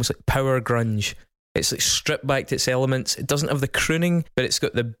think of almost like power grunge. It's like stripped back to its elements. It doesn't have the crooning, but it's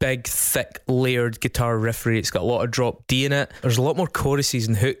got the big, thick, layered guitar riffery. It's got a lot of drop D in it. There's a lot more choruses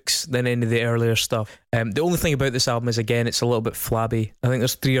and hooks than any of the earlier stuff. The only thing about this album is, again, it's a little bit flabby. I think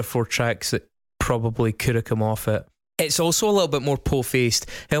there's 3 or 4 tracks that probably could have come off it. It's also a little bit more po-faced.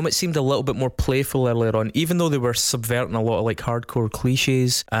 Helmet seemed a little bit more playful earlier on, even though they were subverting a lot of like hardcore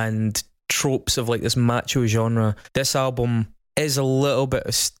cliches and tropes of like this macho genre. This album is a little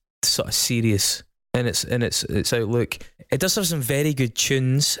bit sort of serious in its outlook. It does have some very good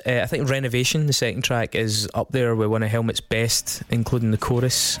tunes. I think Renovation, the second track, is up there with one of Helmet's best, including the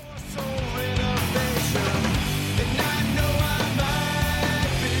chorus.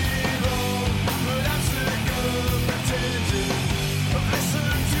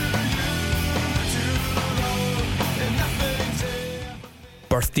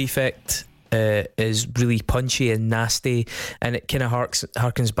 Birth Defect is really punchy and nasty, and it kind of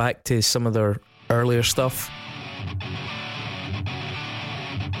harkens back to some of their earlier stuff.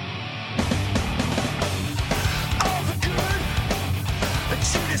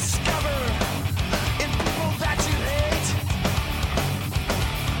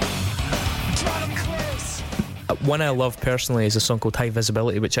 One I love personally is a song called High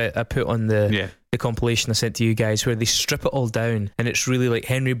Visibility, which I put on the compilation I sent to you guys, where they strip it all down, and it's really like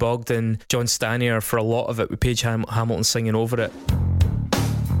Henry Bogdan, John Stanier for a lot of it, with Page Hamilton singing over it.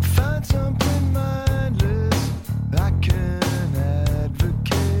 Find something mindless I can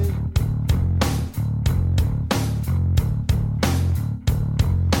advocate.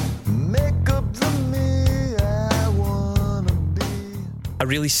 Make up the me I wanna be. A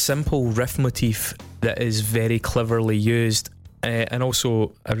really simple riff motif that is very cleverly used, and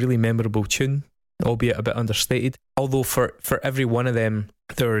also a really memorable tune, albeit a bit understated. Although for every one of them,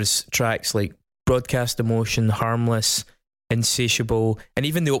 there's tracks like Broadcast Emotion, Harmless, Insatiable, and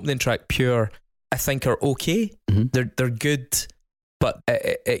even the opening track, Pure, I think are okay. Mm-hmm. They're good, but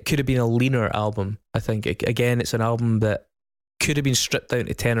it could have been a leaner album. I think, again, it's an album that could have been stripped down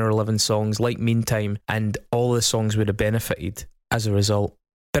to 10 or 11 songs, like Meantime, and all the songs would have benefited as a result.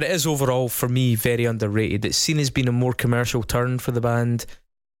 But it is overall, for me, very underrated. It's seen as being a more commercial turn for the band.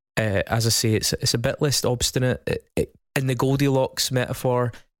 As I say, it's a bit less obstinate. In the Goldilocks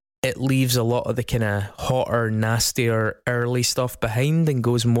metaphor, it leaves a lot of the kind of hotter, nastier, early stuff behind and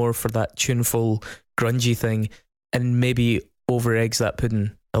goes more for that tuneful, grungy thing, and maybe over-eggs that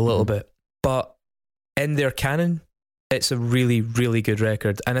pudding a little bit. But in their canon, it's a really, really good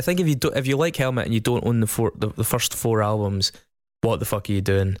record. And I think if you like Helmet and you don't own the first 4 albums, what the fuck are you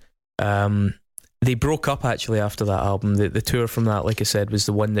doing? They broke up actually after that album. The tour from that, like I said, was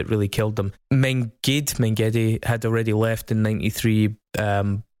the one that really killed them. Mengidi had already left in 93,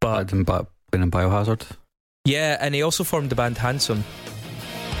 but playing in Biohazard. Yeah, and he also formed the band Handsome.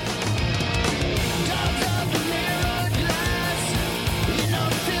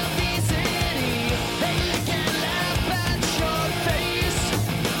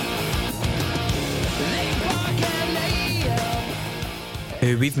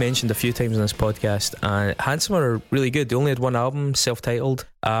 Who we've mentioned a few times on this podcast, and Handsome are really good. They only had one album, self-titled.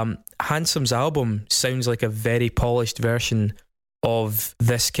 Handsome's album sounds like a very polished version of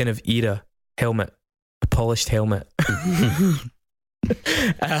this kind of era. Helmet, a polished Helmet.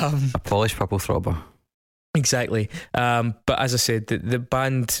 A polished Purple Throbber. Exactly. But as I said, the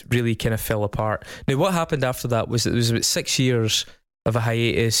band really kind of fell apart. Now, what happened after that was it was about 6 years of a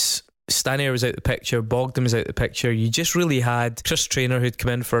hiatus. Stanier was out the picture, Bogdan was out the picture. You just really had Chris Traynor, who'd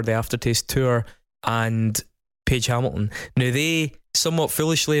come in for the Aftertaste tour, and Page Hamilton. Now, they, somewhat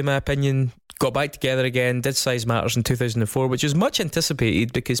foolishly in my opinion, got back together again, did Size Matters in 2004, which was much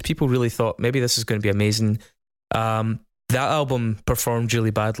anticipated because people really thought maybe this is going to be amazing. That album performed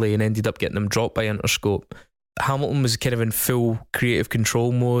really badly and ended up getting them dropped by Interscope. Hamilton was kind of in full creative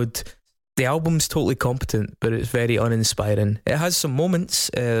control mode. The album's totally competent, but it's very uninspiring. It has some moments.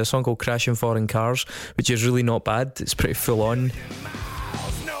 A song called Crashing Foreign Cars, which is really not bad. It's pretty full on.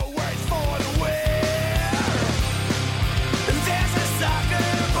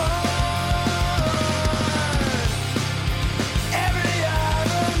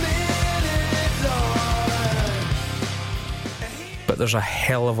 there's a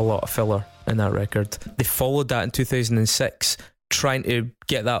hell of a lot of filler in that record. They followed that in 2006, trying to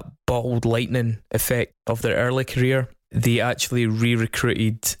get that bottled lightning effect of their early career. They actually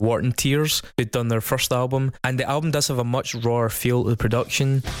re-recruited Wharton Tears, who'd done their first album, and the album does have a much rawer feel to the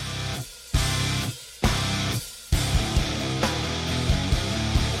production.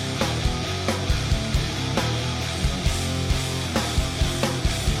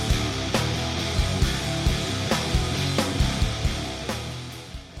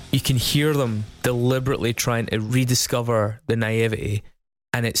 You can hear them deliberately trying to rediscover the naivety,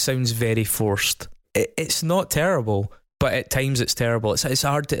 and it sounds very forced. It's not terrible, but at times it's terrible. It's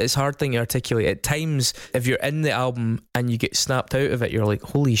hard thing to articulate. At times, if you're in the album and you get snapped out of it, you're like,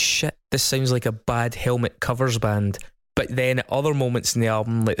 holy shit, this sounds like a bad Helmet covers band. But then at other moments in the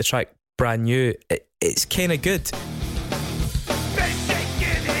album, like the track Brand New, it's kind of good. Been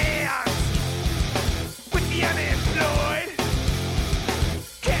shaking hands with the unemployed.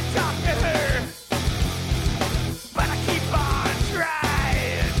 Can't talk to her, but I keep on trying.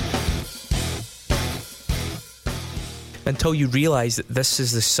 Until you realise that this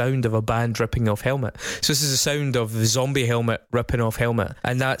is the sound of a band ripping off Helmet. So this is the sound of the zombie Helmet ripping off Helmet,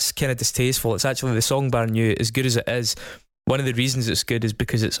 and that's kind of distasteful. It's actually, the song Brand New, as good as it is, one of the reasons it's good is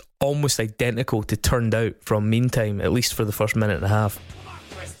because it's almost identical to Turned Out from Meantime, at least for the first minute and a half.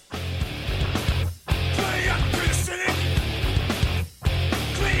 Play up through the city,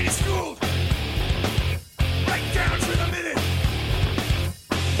 clean and schooled, right down to the minute.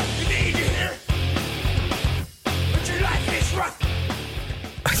 You need to hear, but your life is rough.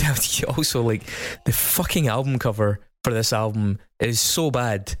 Also, like, the fucking album cover for this album is so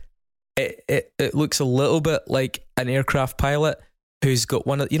bad. It looks a little bit like an aircraft pilot who's got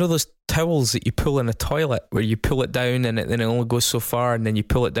one of, you know, those towels that you pull in a toilet where you pull it down and then it only goes so far, and then you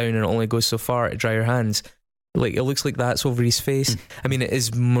pull it down and it only goes so far to dry your hands. Like, it looks like that's over his face. I mean, it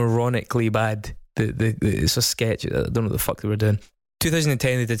is moronically bad. It's a sketch. I don't know what the fuck they were doing.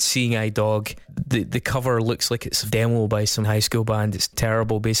 2010 they did Seeing Eye Dog. The cover looks like it's a demo by some high school band. It's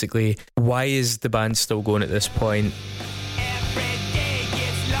terrible, basically. Why is the band still going at this point? Every day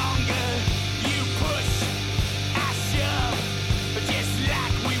gets longer. You push, I shove, but just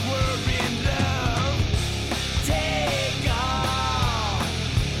like we were in love. Take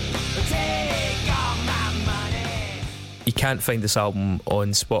all my money. You can't find this album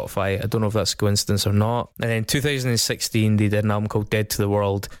on Spotify. I don't know if that's a coincidence or not. And then 2016 they did an album called Dead to the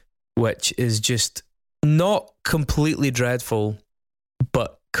World, which is just not completely dreadful,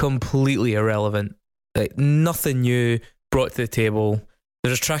 but completely irrelevant. Like, nothing new brought to the table.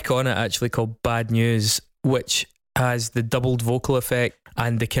 There's a track on it actually called Bad News, which has the doubled vocal effect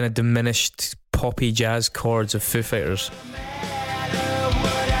and the kind of diminished poppy jazz chords of Foo Fighters.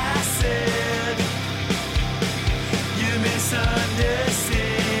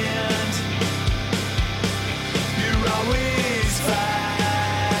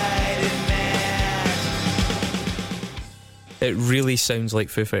 It really sounds like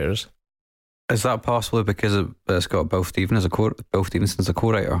Foo Fighters. Is that possibly because it's got Bill Stevens Bill Stevenson's a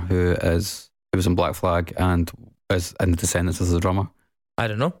co-writer who was in Black Flag and is in the Descendants as a drummer? I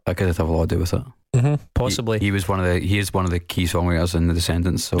don't know. That could have a lot to do with it. Mm-hmm. Possibly. He is one of the key songwriters in the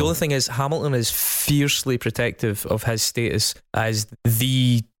Descendants. So. The only thing is, Hamilton is fiercely protective of his status as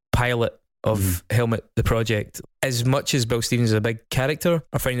the pilot of Helmet, the project. As much as Bill Stevens is a big character,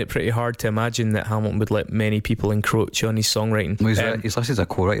 I find it pretty hard to imagine that Hamilton would let many people encroach on his songwriting. Well, he's listed as a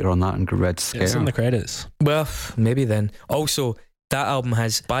co-writer on that and Red Scare. It's in the credits. Well, maybe then. Also, that album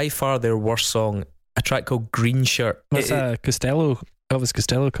has by far their worst song, a track called Green Shirt. That's a Elvis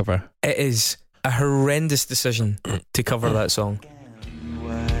Costello cover. It is a horrendous decision to cover that song.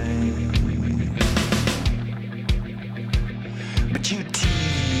 But you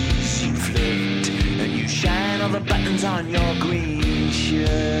tease, you flirt, and you shine all the buttons on your green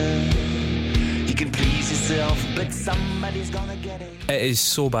shirt. You can please yourself, but somebody's gonna get it. It is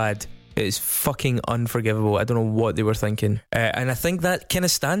so bad. It is fucking unforgivable. I don't know what they were thinking. And I think that kind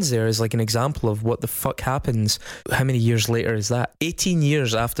of stands there as like an example of what the fuck happens. How many years later is that? 18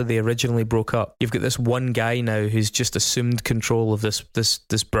 years after they originally broke up. You've got this one guy now who's just assumed control of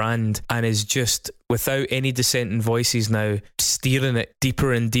this brand and is just, without any dissenting voices now, steering it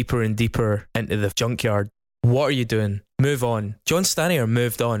deeper and deeper and deeper into the junkyard. What are you doing? Move on. John Stanier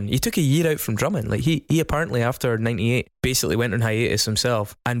moved on. He took a year out from drumming. Like he apparently after 98 basically went on hiatus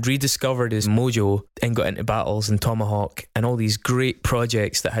himself and rediscovered his mojo and got into Battles and Tomahawk and all these great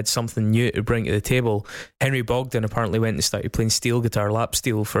projects that had something new to bring to the table. Henry Bogdan apparently went and started playing steel guitar, lap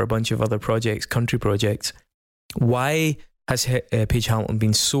steel for a bunch of other projects, country projects. Why has Paige Hamilton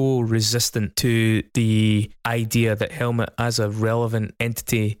been so resistant to the idea that Helmet as a relevant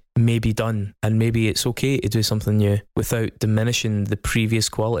entity may be done, and maybe it's okay to do something new without diminishing the previous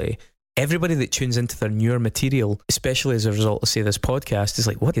quality? Everybody that tunes into their newer material, especially as a result of, say, this podcast, is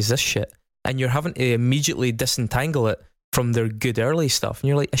like, what is this shit? And you're having to immediately disentangle it from their good early stuff. And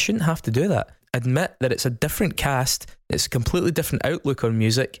you're like, I shouldn't have to do that. Admit that it's a different cast, it's a completely different outlook on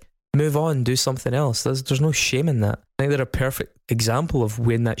music. Move on, do something else. There's no shame in that. I think they're a perfect example of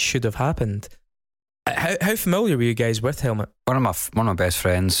when that should have happened. How familiar were you guys with Helmet? One of my best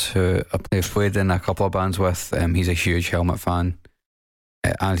friends who I've played in a couple of bands with, he's a huge Helmet fan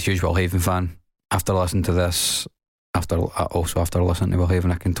and a huge Will Haven fan. After listening to this, after listening to Will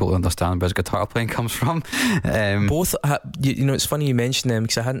Haven, I can totally understand where his guitar playing comes from. Both, it's funny you mention them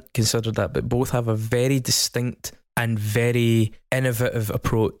because I hadn't considered that, but both have a very distinct and very innovative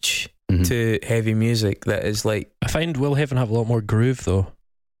approach to heavy music that is like... I find Will Haven have a lot more groove though.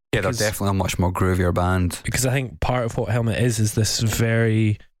 Yeah, they're definitely a much more groovier band. Because I think part of what Helmet is this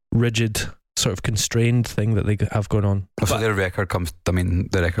very rigid, sort of constrained thing that they have going on. So their record the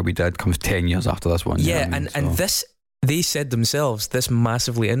record we did comes 10 years after this one. Yeah, and this, they said themselves, this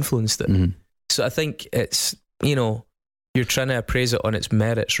massively influenced it. So I think it's, you're trying to appraise it on its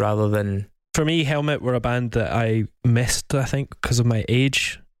merits rather than... For me, Helmet were a band that I missed, I think, because of my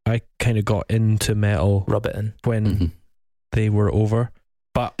age. I kind of got into metal rub it in when they were over.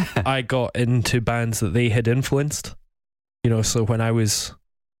 But I got into bands that they had influenced. So when I was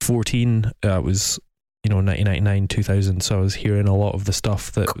 14, it was 1999, 2000. So I was hearing a lot of the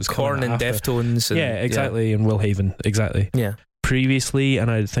stuff that was Korn and Deftones. Yeah, exactly, and Will Haven, exactly. Yeah. Previously, and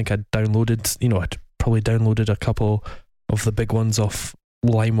I think I'd downloaded. I'd probably downloaded a couple of the big ones off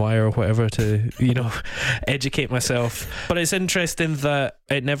LimeWire or whatever to educate myself. But it's interesting that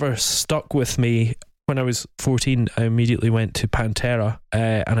it never stuck with me. When I was 14, I immediately went to Pantera,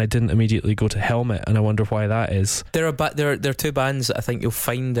 and I didn't immediately go to Helmet, and I wonder why that is. There are two bands that I think you'll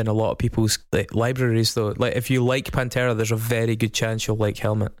find in a lot of people's libraries, though. Like, if you like Pantera, there's a very good chance you'll like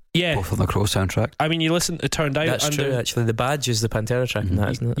Helmet. Yeah, both on the Crow soundtrack. I mean, you listen to Turned Out. That's true, actually. The Badge is the Pantera track in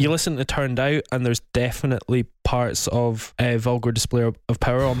that, isn't it? You listen to Turned Out, and there's definitely parts of Vulgar Display of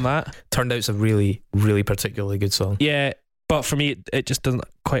Power on that. Turned Out's a really, really particularly good song. Yeah. But for me, it just doesn't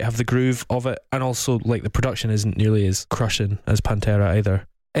quite have the groove of it. And also, the production isn't nearly as crushing as Pantera either.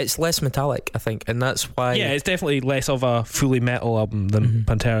 It's less metallic, I think, and that's why... Yeah, it's definitely less of a fully metal album than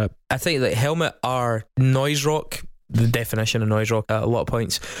Pantera. I think that Helmet are noise rock, the definition of noise rock at a lot of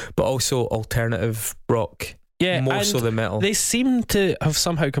points, but also alternative rock, more so than metal. They seem to have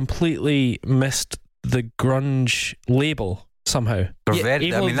somehow completely missed the grunge label. Somehow, this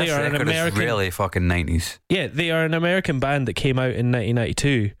record is really fucking 90s. Yeah, they are an American band that came out in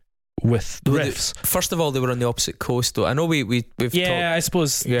 1992 with riffs. First of all, they were on the opposite coast, though. I know we've talked. I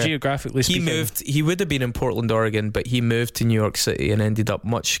suppose geographically speaking, he would have been in Portland, Oregon, but he moved to New York City and ended up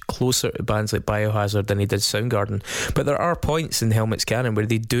much closer to bands like Biohazard than he did Soundgarden. But there are points in Helmet's canon where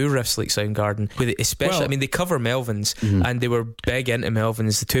they do riffs like Soundgarden, especially, they cover Melvins, and they were big into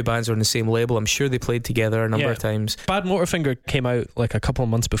Melvins. The two bands were on the same label. I'm sure they played together a number of times. Bad Motorfinger came out a couple of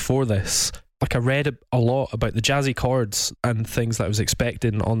months before this. I read a lot about the jazzy chords and things that I was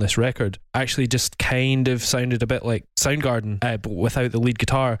expecting on this record. Actually just kind of sounded a bit like Soundgarden, but without the lead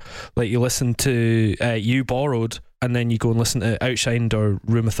guitar. You listen to You Borrowed, and then you go and listen to Outshined or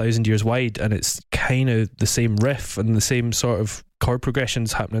Room 1,000 Years Wide, and it's kind of the same riff and the same sort of chord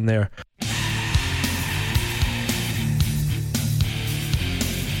progressions happening there.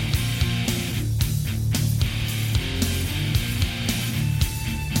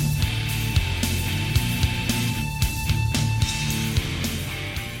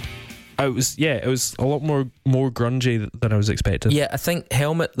 It was a lot more grungy than I was expecting. Yeah, I think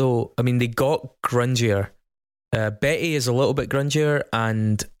Helmet, though, they got grungier. Betty is a little bit grungier,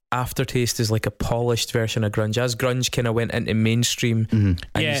 and Aftertaste is like a polished version of grunge. As grunge kind of went into mainstream.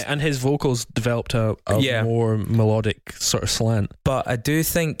 And his vocals developed a more melodic sort of slant. But I do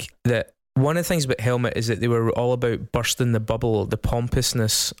think that one of the things about Helmet is that they were all about bursting the bubble, the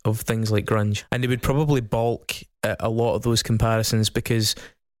pompousness of things like grunge. And they would probably balk at a lot of those comparisons because...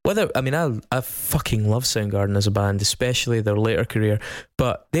 I fucking love Soundgarden as a band, especially their later career,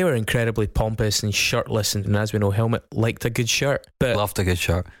 but they were incredibly pompous and shirtless, and as we know, Helmet liked a good shirt. But loved a good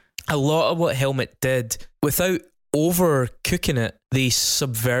shirt. A lot of what Helmet did, without overcooking it, they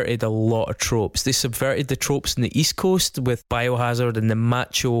subverted a lot of tropes. They subverted the tropes in the East Coast with Biohazard and the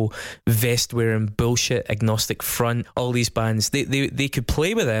macho vest wearing bullshit, Agnostic Front, all these bands. They could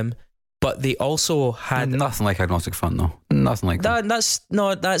play with them, but they also had nothing like Agnostic Front though. Nothing like that.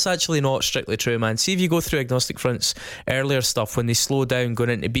 That's actually not strictly true, man. See, if you go through Agnostic Front's earlier stuff, when they slow down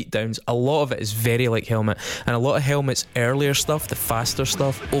going into beatdowns, a lot of it is very like Helmet, and a lot of Helmet's earlier stuff, the faster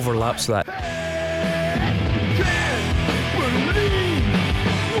stuff, overlaps that.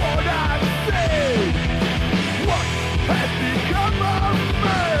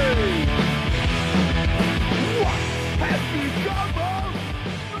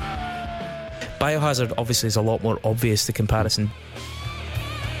 Biohazard obviously is a lot more obvious, the comparison.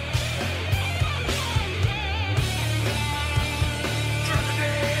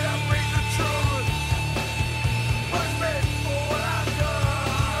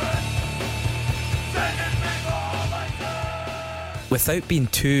 Without being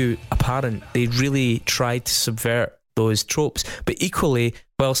too apparent, they really tried to subvert those tropes, but equally,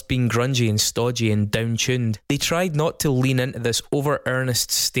 whilst being grungy and stodgy and down-tuned, they tried not to lean into this over-earnest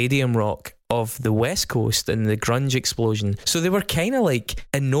stadium rock of the West Coast and the grunge explosion. So they were kind of like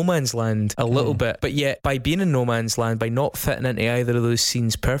in no man's land a little bit, but yet by being in no man's land, by not fitting into either of those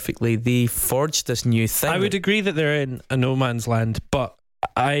scenes perfectly, they forged this new thing. I would agree that they're in a no man's land, but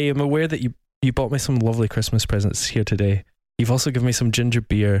I am aware that you bought me some lovely Christmas presents here today. You've also given me some ginger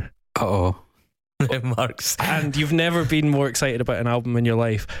beer. Uh-oh. Marks. And you've never been more excited about an album in your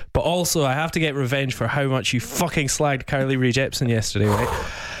life. But also, I have to get revenge for how much you fucking slagged Carly Rae Jepsen yesterday, right?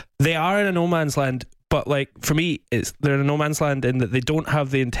 They are in a no man's land, but like for me, they're in a no man's land in that they don't have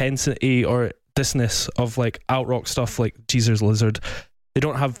the intensity or thisness of like alt rock stuff like Jesus Lizard. They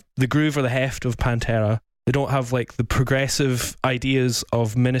don't have the groove or the heft of Pantera. They don't have like the progressive ideas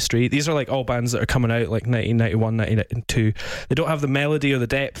of Ministry. These are like all bands that are coming out like 1991, 1992. They don't have the melody or the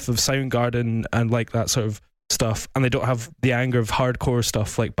depth of Soundgarden and like that sort of stuff. And they don't have the anger of hardcore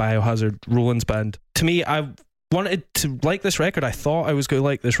stuff like Biohazard, Roland's band. To me, I wanted to like this record. I thought I was going to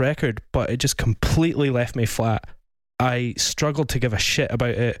like this record, but it just completely left me flat. I struggled to give a shit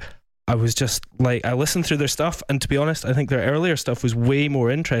about it. I was just like, I listened through their stuff, and to be honest, I think their earlier stuff was way more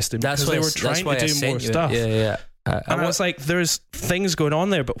interesting because they were trying to do more stuff. Yeah. And I was like, there's things going on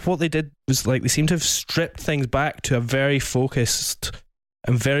there, but what they did was like, they seemed to have stripped things back to a very focused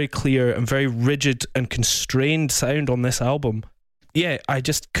and very clear and very rigid and constrained sound on this album. Yeah, I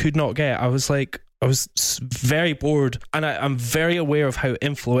just could not get it. I was very bored, and I'm very aware of how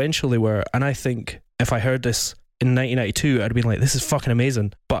influential they were, and I think if I heard this in 1992, I'd have been like, this is fucking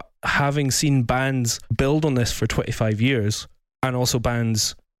amazing. But having seen bands build on this for 25 years, and also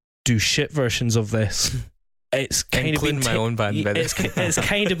bands do shit versions of this, it's kind of been my own band. It's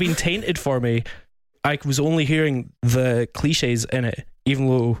kind of been tainted for me. I was only hearing the cliches in it, even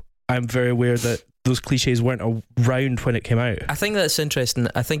though I'm very aware that those cliches weren't around when it came out. I think that's interesting.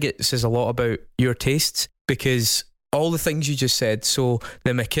 I think it says a lot about your tastes, because all the things you just said, so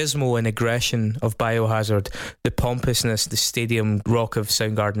the machismo and aggression of Biohazard, the pompousness, the stadium rock of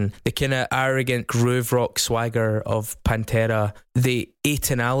Soundgarden, the kind of arrogant groove rock swagger of Pantera, the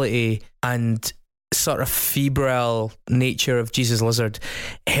atonality and sort of febrile nature of Jesus Lizard,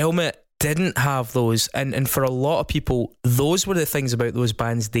 Helmet didn't have those, and for a lot of people, those were the things about those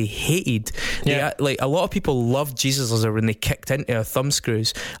bands they hated. Like a lot of people loved Jesus Lizard when they kicked into their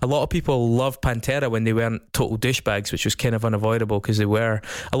thumbscrews. A lot of people loved Pantera when they weren't total douchebags, which was kind of unavoidable because they were.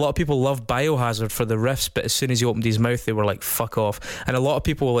 A lot of people loved Biohazard for the riffs, but as soon as he opened his mouth, they were like, fuck off. And a lot of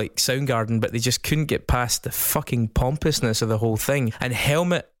people like Soundgarden, but they just couldn't get past the fucking pompousness of the whole thing. And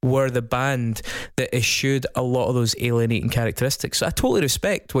Helmet were the band that eschewed a lot of those alienating characteristics. So I totally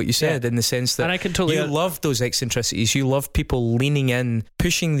respect what you said, in the sense that, and I can totally you love those eccentricities. You love people leaning in,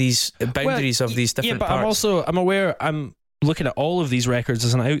 pushing these boundaries of these different parts. I'm aware, I'm looking at all of these records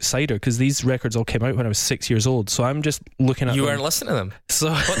as an outsider, because these records all came out when I was 6 years old, so I'm just looking at you them. weren't listening to them, so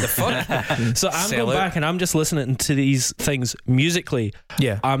what the fuck? So I'm going back and I'm just listening to these things musically.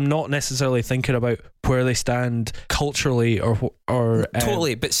 I'm not necessarily thinking about where they stand culturally or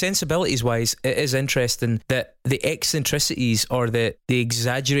totally, but sensibilities wise, it is interesting that the eccentricities or the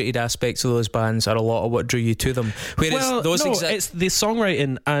exaggerated aspects of those bands are a lot of what drew you to them. Whereas it's the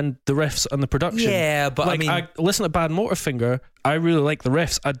songwriting and the riffs and the production. Yeah, but like, I listen to Bad Motorfinger, I really like the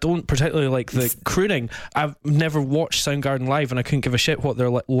riffs. I don't particularly like the crooning. I've never watched Soundgarden live, and I couldn't give a shit what they're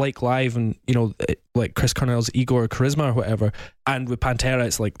like live, and like Chris Cornell's ego or charisma or whatever. And with Pantera,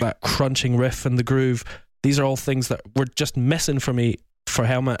 it's like that crunching riff and the groove. These are all things that were just missing for me for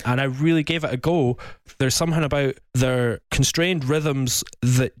Helmet, and I really gave it a go. There's something about their constrained rhythms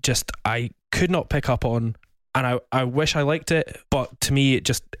that just I could not pick up on, and I wish I liked it, but to me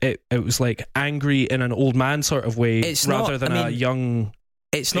it was like angry in an old man sort of way, rather than a young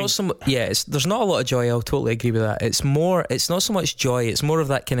It's not so there's not a lot of joy. I'll totally agree with that. It's not so much joy, it's more of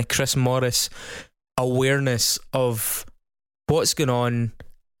that kind of Chris Morris awareness of what's going on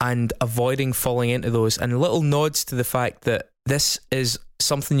and avoiding falling into those, and little nods to the fact that this is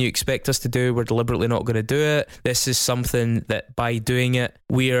something you expect us to do, we're deliberately not going to do it. This is something that by doing it,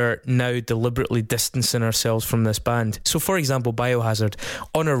 we are now deliberately distancing ourselves from this band. So for example, Biohazard,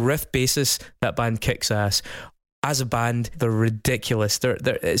 on a riff basis, that band kicks ass. As a band, they're ridiculous.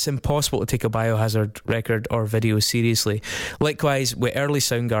 It's impossible to take a Biohazard record or video seriously. Likewise, with early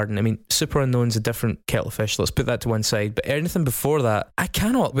Soundgarden, I mean, Super Unknown's a different kettle of fish. Let's put that to one side. But anything before that, I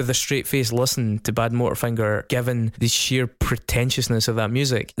cannot, with a straight face, listen to Bad Motorfinger, given the sheer pretentiousness of that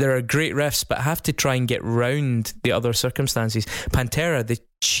music. There are great riffs, but I have to try and get round the other circumstances. Pantera, the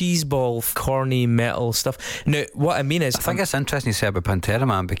cheeseball, corny metal stuff. Now, what I mean is, I think it's interesting you say about Pantera,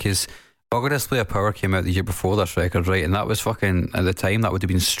 man, because Bugger Display of Power came out the year before this record, right? And that was fucking, at the time, that would have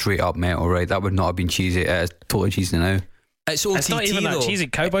been straight up metal, right? That would not have been cheesy. It's totally cheesy now. It's OTT, it's not even though. that cheesy.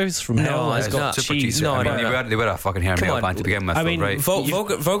 Cowboys from Hell has got super cheese. cheesy. I mean, they were a fucking hair metal band to begin with, I mean, right?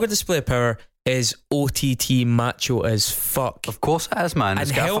 Vulgar Display of Power is OTT macho as fuck. Of course it is, man.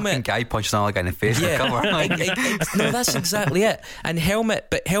 It's got a fucking guy punching another guy in the face on the cover. No, that's exactly it. And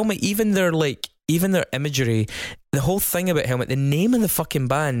Helmet, even their imagery, the whole thing about Helmet, the name of the fucking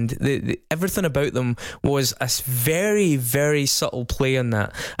band, everything about them was a very, very subtle play on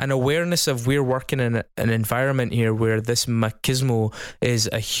that. An awareness of we're working in an environment here where this machismo is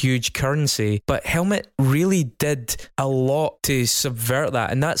a huge currency. But Helmet really did a lot to subvert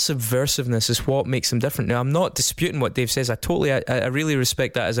that, and that subversiveness is what makes them different. Now, I'm not disputing what Dave says. I really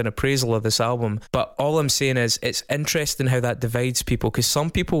respect that as an appraisal of this album. But all I'm saying is it's interesting how that divides people, because some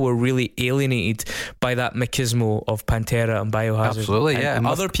people were really alienated by that machismo of Pantera and Biohazard. Absolutely, yeah. And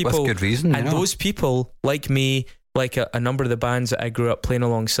other people, with good reason. and those people, like me, like a number of the bands that I grew up playing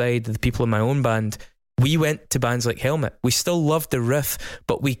alongside, the people in my own band, we went to bands like Helmet. We still loved the riff,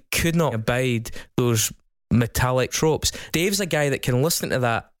 but we could not abide those metallic tropes. Dave's a guy that can listen to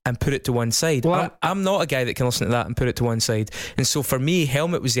that and put it to one side. Well, I'm not a guy that can listen to that and put it to one side. And so for me,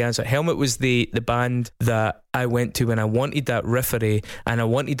 Helmet was the answer. Helmet was the band that I went to when I wanted that riffery and I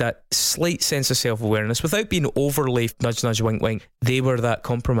wanted that slight sense of self-awareness without being overly nudge nudge wink wink. They were that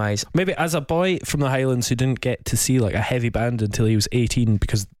compromise. Maybe as a boy from the Highlands who didn't get to see like a heavy band until he was 18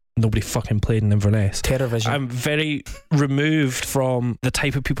 because nobody fucking played in Inverness. Terrorvision. I'm very removed from the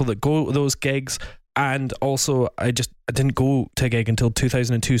type of people that go to those gigs. And also, I didn't go to a gig until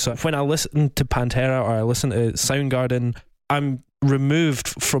 2002. So when I listen to Pantera or I listen to Soundgarden, I'm removed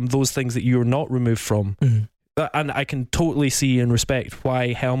from those things that you're not removed from. Mm-hmm. And I can totally see and respect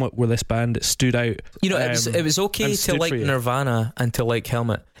why Helmet were this band that stood out. You know, it was okay to like Nirvana and to like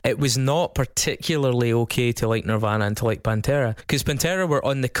Helmet. It was not particularly okay to like Nirvana and to like Pantera, because Pantera were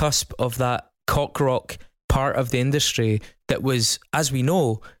on the cusp of that cock rock part of the industry that was, as we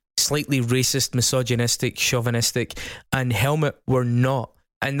know, slightly racist, misogynistic, chauvinistic, and Helmet were not.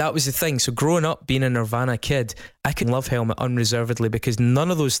 And that was the thing. So growing up being a Nirvana kid, I could love Helmet unreservedly because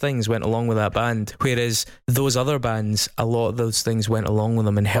none of those things went along with that band, whereas those other bands, a lot of those things went along with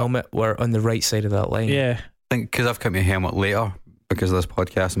them, and Helmet were on the right side of that line. Yeah. I think because I've come to Helmet later because of this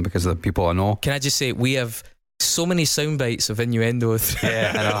podcast and because of the people I know. Can I just say, we have so many sound bites of innuendo.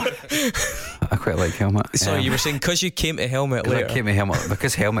 Yeah, I know. I quite like Helmet. Sorry, you were saying because you came to Helmet later. I came to Helmet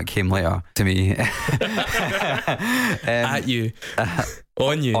because Helmet came later to me. At you.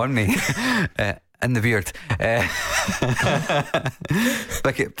 On you. On me. In the beard.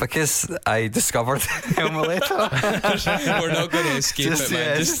 Because I discovered Helmet later. We're not going to escape it,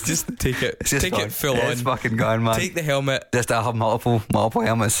 man. Just take it. Take it full on. It's fucking gone, man. Take the helmet. Just I have multiple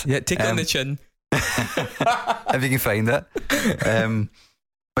helmets. Yeah, take it on the chin. If you can find it.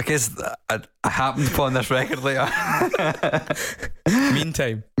 Because I happened upon this record later.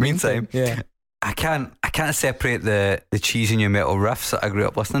 Meantime, yeah. I can't separate the cheesy new metal riffs that I grew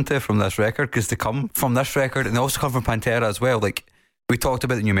up listening to from this record, because they come from this record and they also come from Pantera as well. Like we talked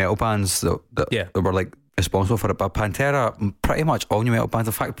about the new metal bands that were like responsible for it, but Pantera, pretty much all new metal bands,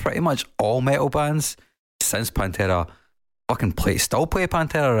 in fact pretty much all metal bands since Pantera fucking still play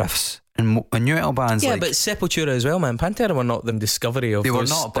Pantera riffs. And new metal bands, yeah, like, but Sepultura as well, man. Pantera were not the discovery of. They those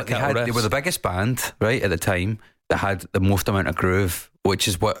were not, but riffs. they were the biggest band, right, at the time that had the most amount of groove, which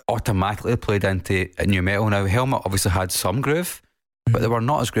is what automatically played into new metal. Now, Helmet obviously had some groove, but they were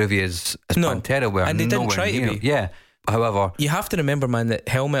not as groovy as Pantera were, and they didn't try to be. Yeah. However, you have to remember, man, that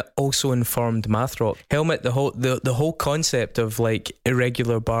Helmet also informed math rock. Helmet, the whole concept of like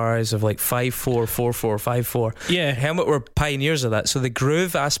irregular bars of like 5/4, 4/4, 5/4. Yeah, Helmet were pioneers of that. So the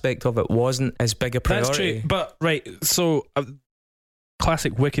groove aspect of it wasn't as big a priority. That's true. But right, so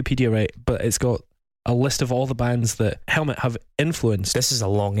classic Wikipedia, right? But it's got a list of all the bands that Helmet have influenced. This is a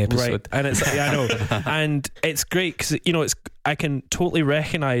long episode. Right, and it's I know, and it's great because I can totally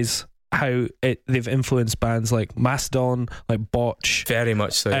recognise how they've influenced bands like Mastodon, like Botch, Very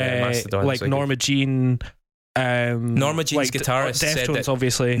much so. Yeah, Mastodon, like Norma Jean. Norma Jean's guitarist said Deftones, that,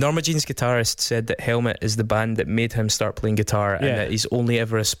 obviously. Norma Jean's guitarist said that Helmet is the band that made him start playing guitar, and that he's only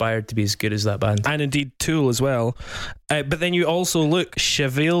ever aspired to be as good as that band. And indeed Tool as well. But then you also look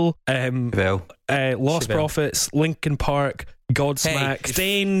Chevelle, Lost Chevelle. Prophets, Linkin Park, Godsmack,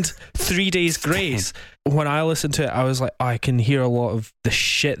 Stained, 3 Days Grace. When I listened to it, I was like, I can hear a lot of the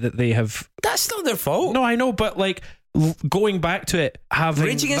shit that they have. That's not their fault. No, I know, but like going back to it, having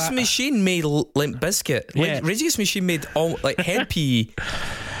Rage Against the Machine made Limp Bizkit. Yeah. Rage Against the Machine made all like Head PE. Faith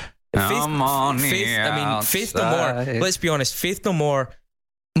No More. Let's be honest, Faith No more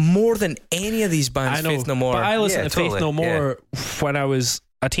than any of these bands. I know, Faith No More. but I listened to totally, Faith No More when I was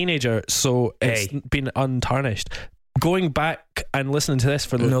a teenager, so it's been untarnished. Going back and listening to this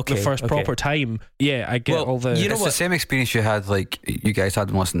for the first proper time, I get all the. You know, it's the same experience you had, like you guys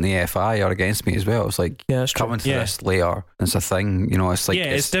had when listening to AFI or Against Me as well. It's like coming to this later. It's a thing, it's like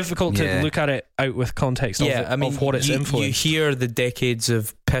it's difficult to look at it out with context of what it's influenced. You hear the decades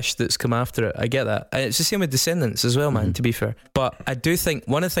of pish that's come after it. I get that. And it's the same with Descendants as well, man, to be fair. But I do think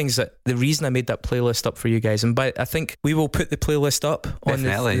one of the things that the reason I made that playlist up for you guys, and I think we will put the playlist up on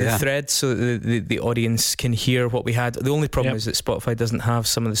the thread so that the audience can hear what we had. The only problem is that Spotify doesn't have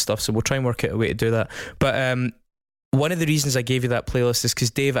some of the stuff, so we'll try and work out a way to do that. But one of the reasons I gave you that playlist is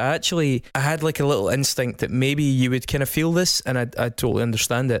because, Dave, I had like a little instinct that maybe you would kind of feel this, and I totally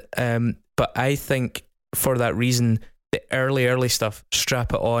understand it. But I think for that reason, the early stuff,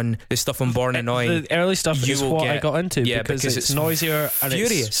 Strap It On, the stuff on Born Annoying, the early stuff is what I got into because it's noisier and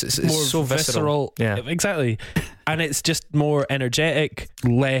furious. It's more so visceral. Yeah, exactly. And it's just more energetic,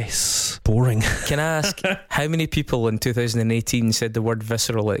 less boring. Can I ask how many people in 2018 said the word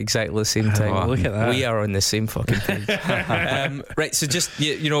visceral at exactly the same time? Oh, look at that. We are on the same fucking page. Right, so just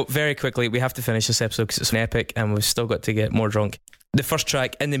very quickly, we have to finish this episode because it's an epic and we've still got to get more drunk. The first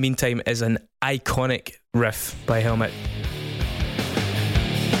track, in the meantime, is an iconic riff by Helmet.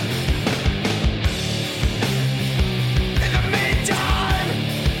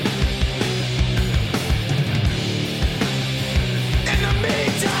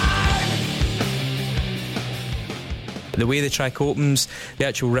 The way the track opens, the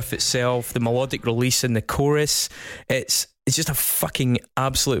actual riff itself, the melodic release in the chorus, it's just a fucking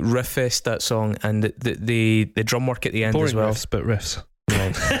absolute riff fest, that song, and the drum work at the end as well. Riffs, but riffs.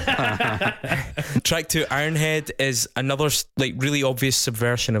 Right. Track 2, Ironhead, is another like really obvious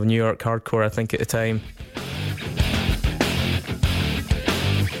subversion of New York hardcore, I think, at the time.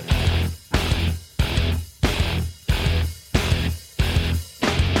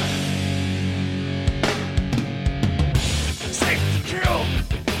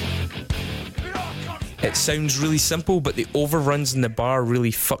 It sounds really simple, but the overruns in the bar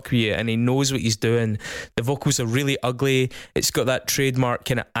really fuck you, and he knows what he's doing. The vocals are really ugly. It's got that trademark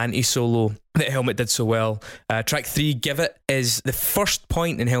kind of anti-solo that Helmet did so well. Track 3, Give It, is the first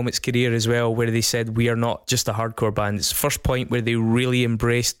point in Helmet's career as well where they said, we are not just a hardcore band. It's the first point where they really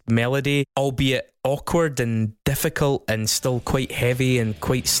embraced melody, albeit awkward and difficult and still quite heavy and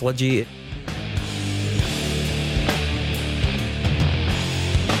quite sludgy.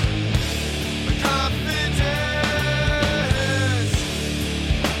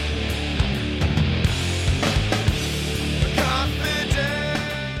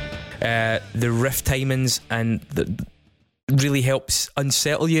 The riff timings and really helps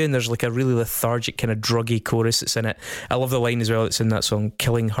unsettle you, and there's like a really lethargic kind of druggy chorus that's in it. I love the line as well that's in that song,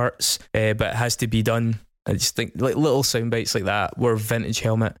 "Killing hurts, but it has to be done." I just think like little sound bites like that were vintage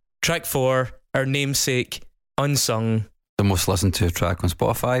Helmet. Track 4, our namesake, Unsung, the most listened to track on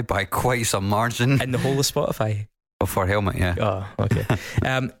Spotify by quite some margin in the whole of Spotify. For Helmet, yeah. Oh, okay.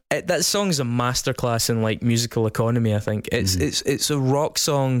 That song is a masterclass in like musical economy. I think it's a rock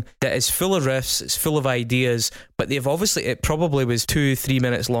song that is full of riffs, it's full of ideas, but they've obviously, it probably was 2-3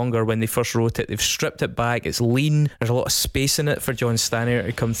 minutes longer when they first wrote it. They've stripped it back. It's lean. There's a lot of space in it for John Stanier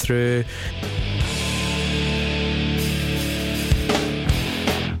to come through.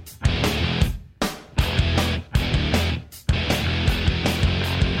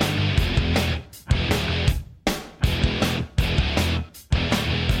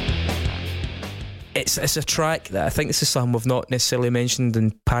 It's a track that I think this is something we've not necessarily mentioned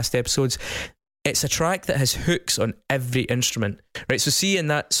in past episodes. It's a track that has hooks on every instrument, right? So see in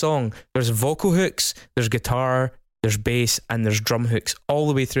that song, there's vocal hooks, there's guitar, there's bass, and there's drum hooks all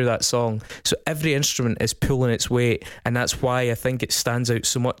the way through that song. So every instrument is pulling its weight, and that's why I think it stands out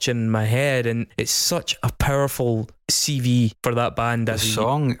so much in my head, and it's such a powerful CV for that band. The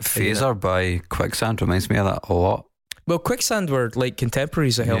song Phaser by Quicksand reminds me of that a lot. Well, Quicksand were like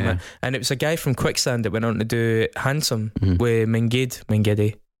contemporaries of Helmet, and it was a guy from Quicksand that went on to do Handsome with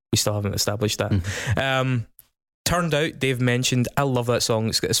Mengidi. We still haven't established that. Turned out, Dave mentioned, I love that song.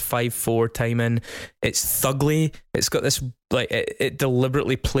 It's got this 5/4 timing. It's thugly. It's got this, like, it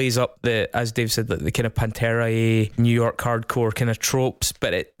deliberately plays up the, as Dave said, like the kind of Pantera-y New York hardcore kind of tropes,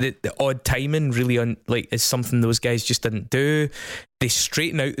 but the odd timing really is something those guys just didn't do. They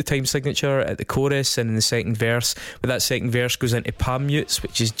straighten out the time signature at the chorus and in the second verse, but that second verse goes into palm mutes,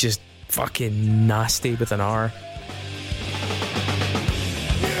 which is just fucking nasty with an R.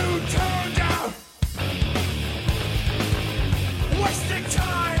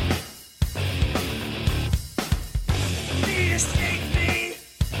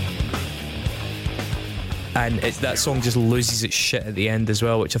 And that song just loses its shit at the end as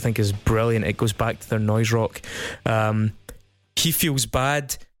well, which I think is brilliant. It goes back to their noise rock. He Feels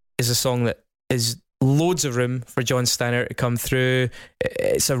Bad is a song that is loads of room for John Stannard to come through.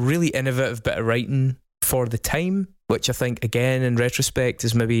 It's a really innovative bit of writing for the time, which I think, again, in retrospect,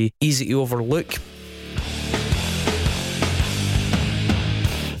 is maybe easy to overlook.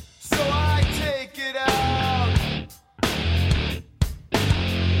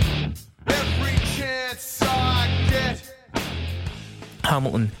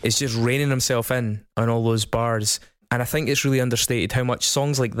 Hamilton is just reining himself in on all those bars, and I think it's really understated how much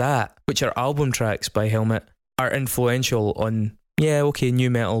songs like that, which are album tracks by Helmet, are influential on new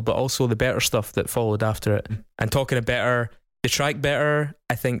metal, but also the better stuff that followed after it. And talking of better, the track Better,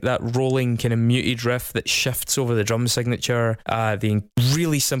 I think that rolling kind of muted riff that shifts over the drum signature, the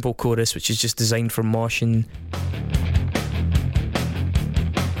really simple chorus which is just designed for moshing.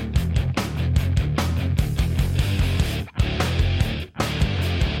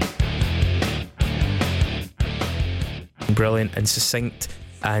 Brilliant and succinct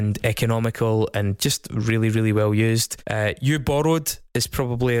and economical and just really, really well used. You Borrowed is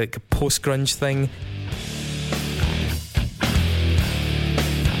probably like a post-grunge thing.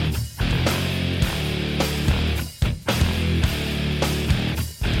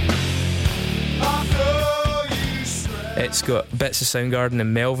 It's got bits of Soundgarden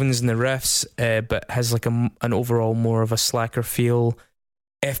and Melvins in the riffs, but has like an overall more of a slacker feel.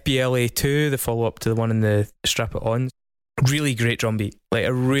 FBLA 2, the follow-up to the one in the Strap It On. Really great drum beat, like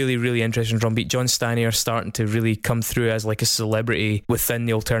a really, really interesting drum beat. John Stannard starting to really come through as like a celebrity within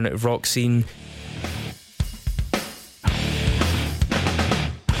the alternative rock scene.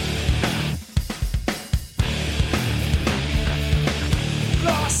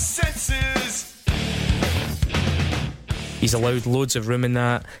 Lost senses. He's allowed loads of room in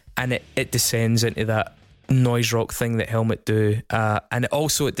that, and it descends into that noise rock thing that Helmet do, and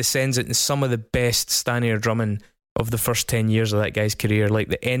it descends into some of the best Stannard drumming of the first 10 years of that guy's career. Like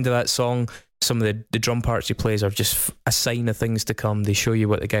the end of that song, some of the drum parts he plays are just a sign of things to come. They show you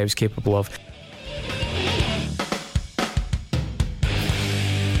what the guy was capable of.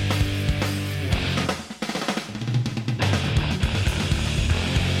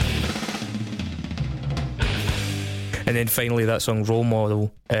 And then finally, that song Role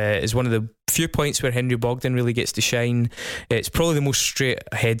Model is one of the few points where Henry Bogdan really gets to shine. It's probably the most straight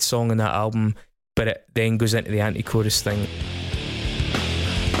ahead song in that album, but it then goes into the anti-chorus thing.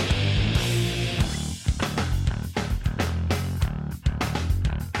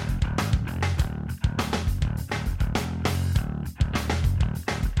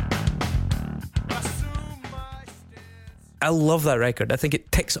 I love that record. I think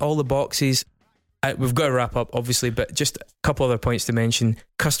it ticks all the boxes. We've got to wrap up, obviously, but just a couple other points to mention.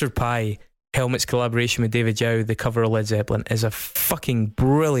 Custard Pie, Helmet's collaboration with David Yow, the cover of Led Zeppelin, is a fucking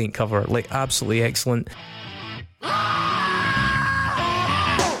brilliant cover, like absolutely excellent.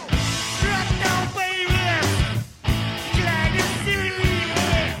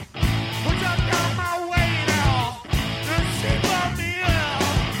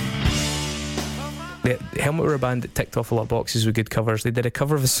 Helmet were a band that ticked off a lot of boxes with good covers. They did a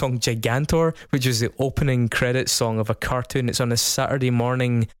cover of the song Gigantor, which was the opening credits song of a cartoon. It's on a Saturday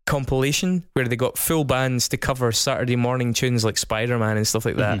morning compilation where they got full bands to cover Saturday morning tunes like Spider-Man and stuff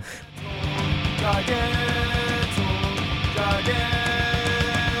like that.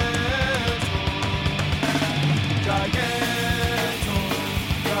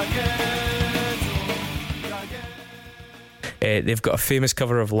 They've got a famous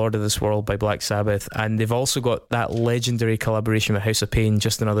cover of Lord of This World by Black Sabbath, and they've also got that legendary collaboration with House of Pain,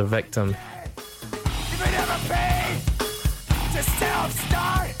 Just Another Victim. If I never pay,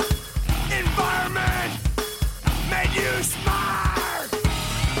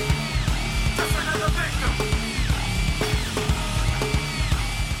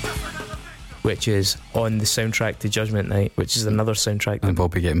 which is on the soundtrack to Judgment Night, which is another soundtrack And will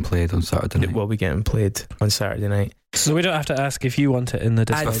be getting played on Saturday night. that will be getting played on Saturday night. So we don't have to ask if you want it in the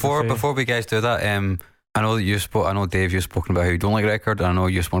discography. Before we guys do that, I know that I know Dave, you've spoken about how you don't like the record, and I know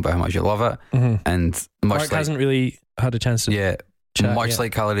you've spoken about how much you love it. And much Mark hasn't really had a chance to chat much yet.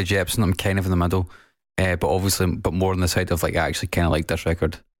 like Carly Rae Jepsen, I'm kind of in the middle, but more on the side of like I actually kind of like this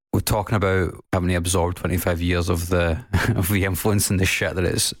record. We're talking about having to absorb 25 years of the influence and the shit that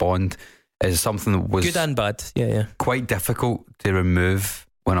it spawned is something that was Good and bad. Yeah. quite difficult to remove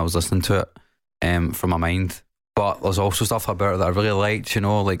when I was listening to it from my mind. But there's also stuff about it that I really liked,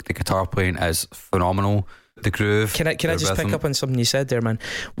 like the guitar playing is phenomenal. The groove. Can I just rhythm. pick up on something you said there, man?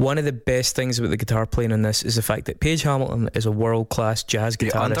 One of the best things about the guitar playing on this is the fact that Page Hamilton is a world-class jazz He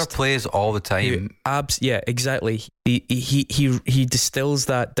guitarist. underplays all the time. Exactly. He distills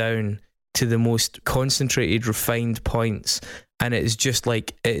that down to the most concentrated, refined points, and it is just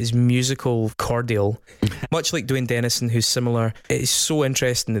like, it is musical cordial. Much like Dwayne Dennison, who's similar. It is so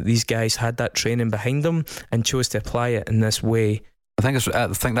interesting that these guys had that training behind them and chose to apply it in this way. I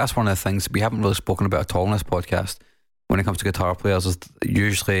think that's one of the things we haven't really spoken about at all in this podcast. When it comes to guitar players, is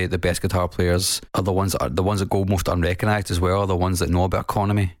usually the best guitar players are the ones that go most unrecognised as well. Are the ones that know about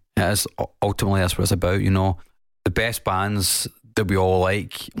economy. Ultimately, that's what it's about. The best bands that we all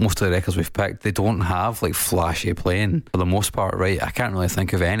like, most of the records we've picked, they don't have like flashy playing for the most part, right? I can't really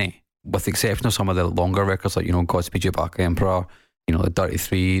think of any, with the exception of some of the longer records like Godspeed You Black Emperor, the Dirty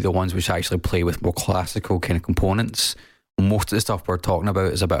Three, the ones which actually play with more classical kind of components. Most of the stuff we're talking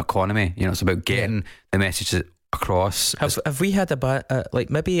about is about economy. It's about getting the messages across. Have we had like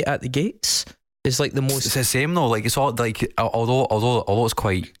maybe At the Gates is like the most. It's the same though. Like it's all like although it's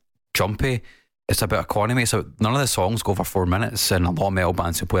quite jumpy, it's about economy. So none of the songs go for 4 minutes, and a lot of metal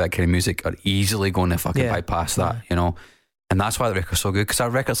bands who play that kind of music are easily going to fucking bypass that. And that's why the record's so good, because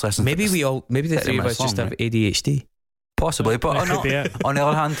that record's less than Maybe the three of us just have ADHD. Possibly, but on the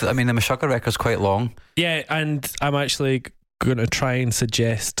other hand, I mean, the Meshuggah record's quite long. Yeah, and I'm actually going to try and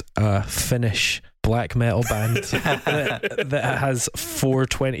suggest a Finnish black metal band that has 4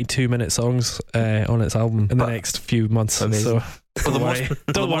 22-minute songs on its album in the next few months. Amazing. So for the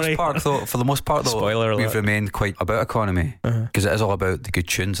most part, though, Spoiler we've alert. remained quite about economy, because it is all about the good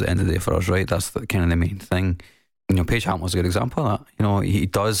tunes at the end of the day for us, right? That's kind of the main thing. Page Hamilton's a good example of that. He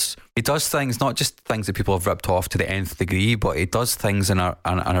does things, not just things that people have ripped off to the nth degree, but he does things in a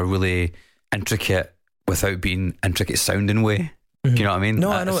really intricate, without being intricate sounding way. Do you know what I mean?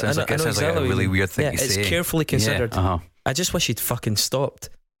 No, I know. It sounds like exactly a really weird thing to it's say. carefully considered. Yeah, I just wish he'd fucking stopped.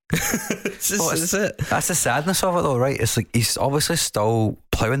 That's it. That's the sadness of it, though, right? It's like he's obviously still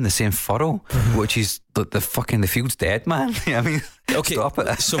ploughing the same furrow, which is the field's dead, man. I mean, Okay, stop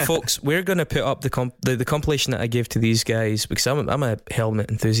it. so folks, we're going to put up the compilation that I gave to these guys, because I'm a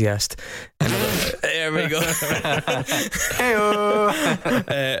helmet enthusiast. There we go.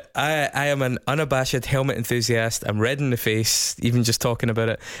 I am an unabashed helmet enthusiast. I'm red in the face even just talking about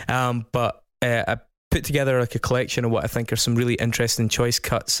it. But I put together like a collection of what I think are some really interesting choice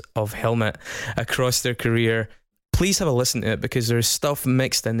cuts of Helmet across their career. Please have a listen to it, because there's stuff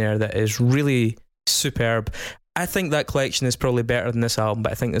mixed in there that is really superb. I think that collection is probably better than this album,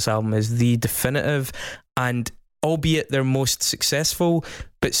 but I think this album is the definitive, and albeit their most successful,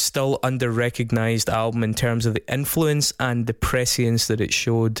 but still under-recognised album in terms of the influence and the prescience that it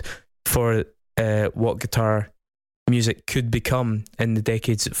showed for what guitar music could become in the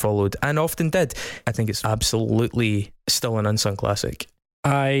decades that followed, and often did. I think it's absolutely still an unsung classic.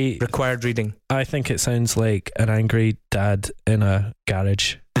 Required reading. I think it sounds like an angry dad in a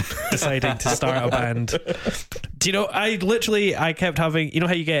garage deciding to start a band. Do you know, I kept having,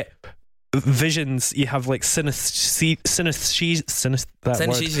 how you get visions, you have like synesthesia.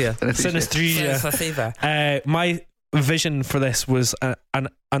 My vision for this was an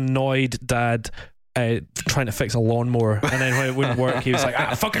annoyed dad trying to fix a lawnmower, and then when it wouldn't work, he was like,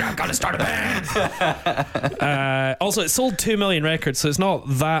 fuck it, I've got to start a band. Also, it sold 2 million records, so it's not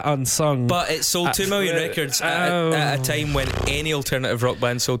that unsung, but it sold 2 million records at a time when any alternative rock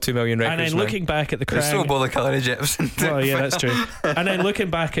band sold 2 million records. And then looking back at the Kerrang, still the Carly Rae Jepsen. well, yeah, that's true. And then looking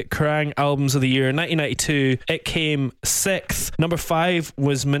back at Kerrang albums of the year, 1992, it came 6th. Number 5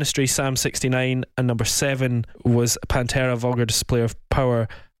 was Ministry Psalm 69, and number 7 was Pantera Vulgar Display of Power.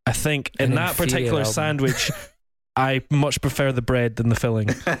 I think in that particular sandwich, I much prefer the bread than the filling.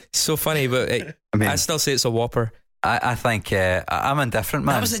 So funny, but I still say it's a Whopper. I think I'm indifferent,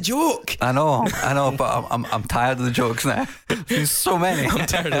 man. That was a joke. I know, but I'm tired of the jokes now. There's so many. I'm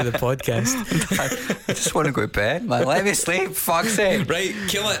tired of the podcast. I just want to go to bed, man. Let me sleep. Fuck's sake. Right,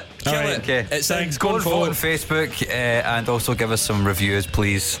 kill it. Okay. It's Thanks. Go Go and and vote on vote. Facebook and also give us some reviews,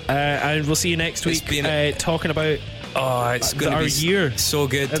 please. And we'll see you next It's week been talking about it's going to our be year. so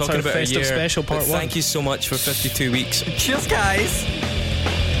good. That's talking our about festive our year. special part But one. thank you so much for 52 weeks. Cheers, guys.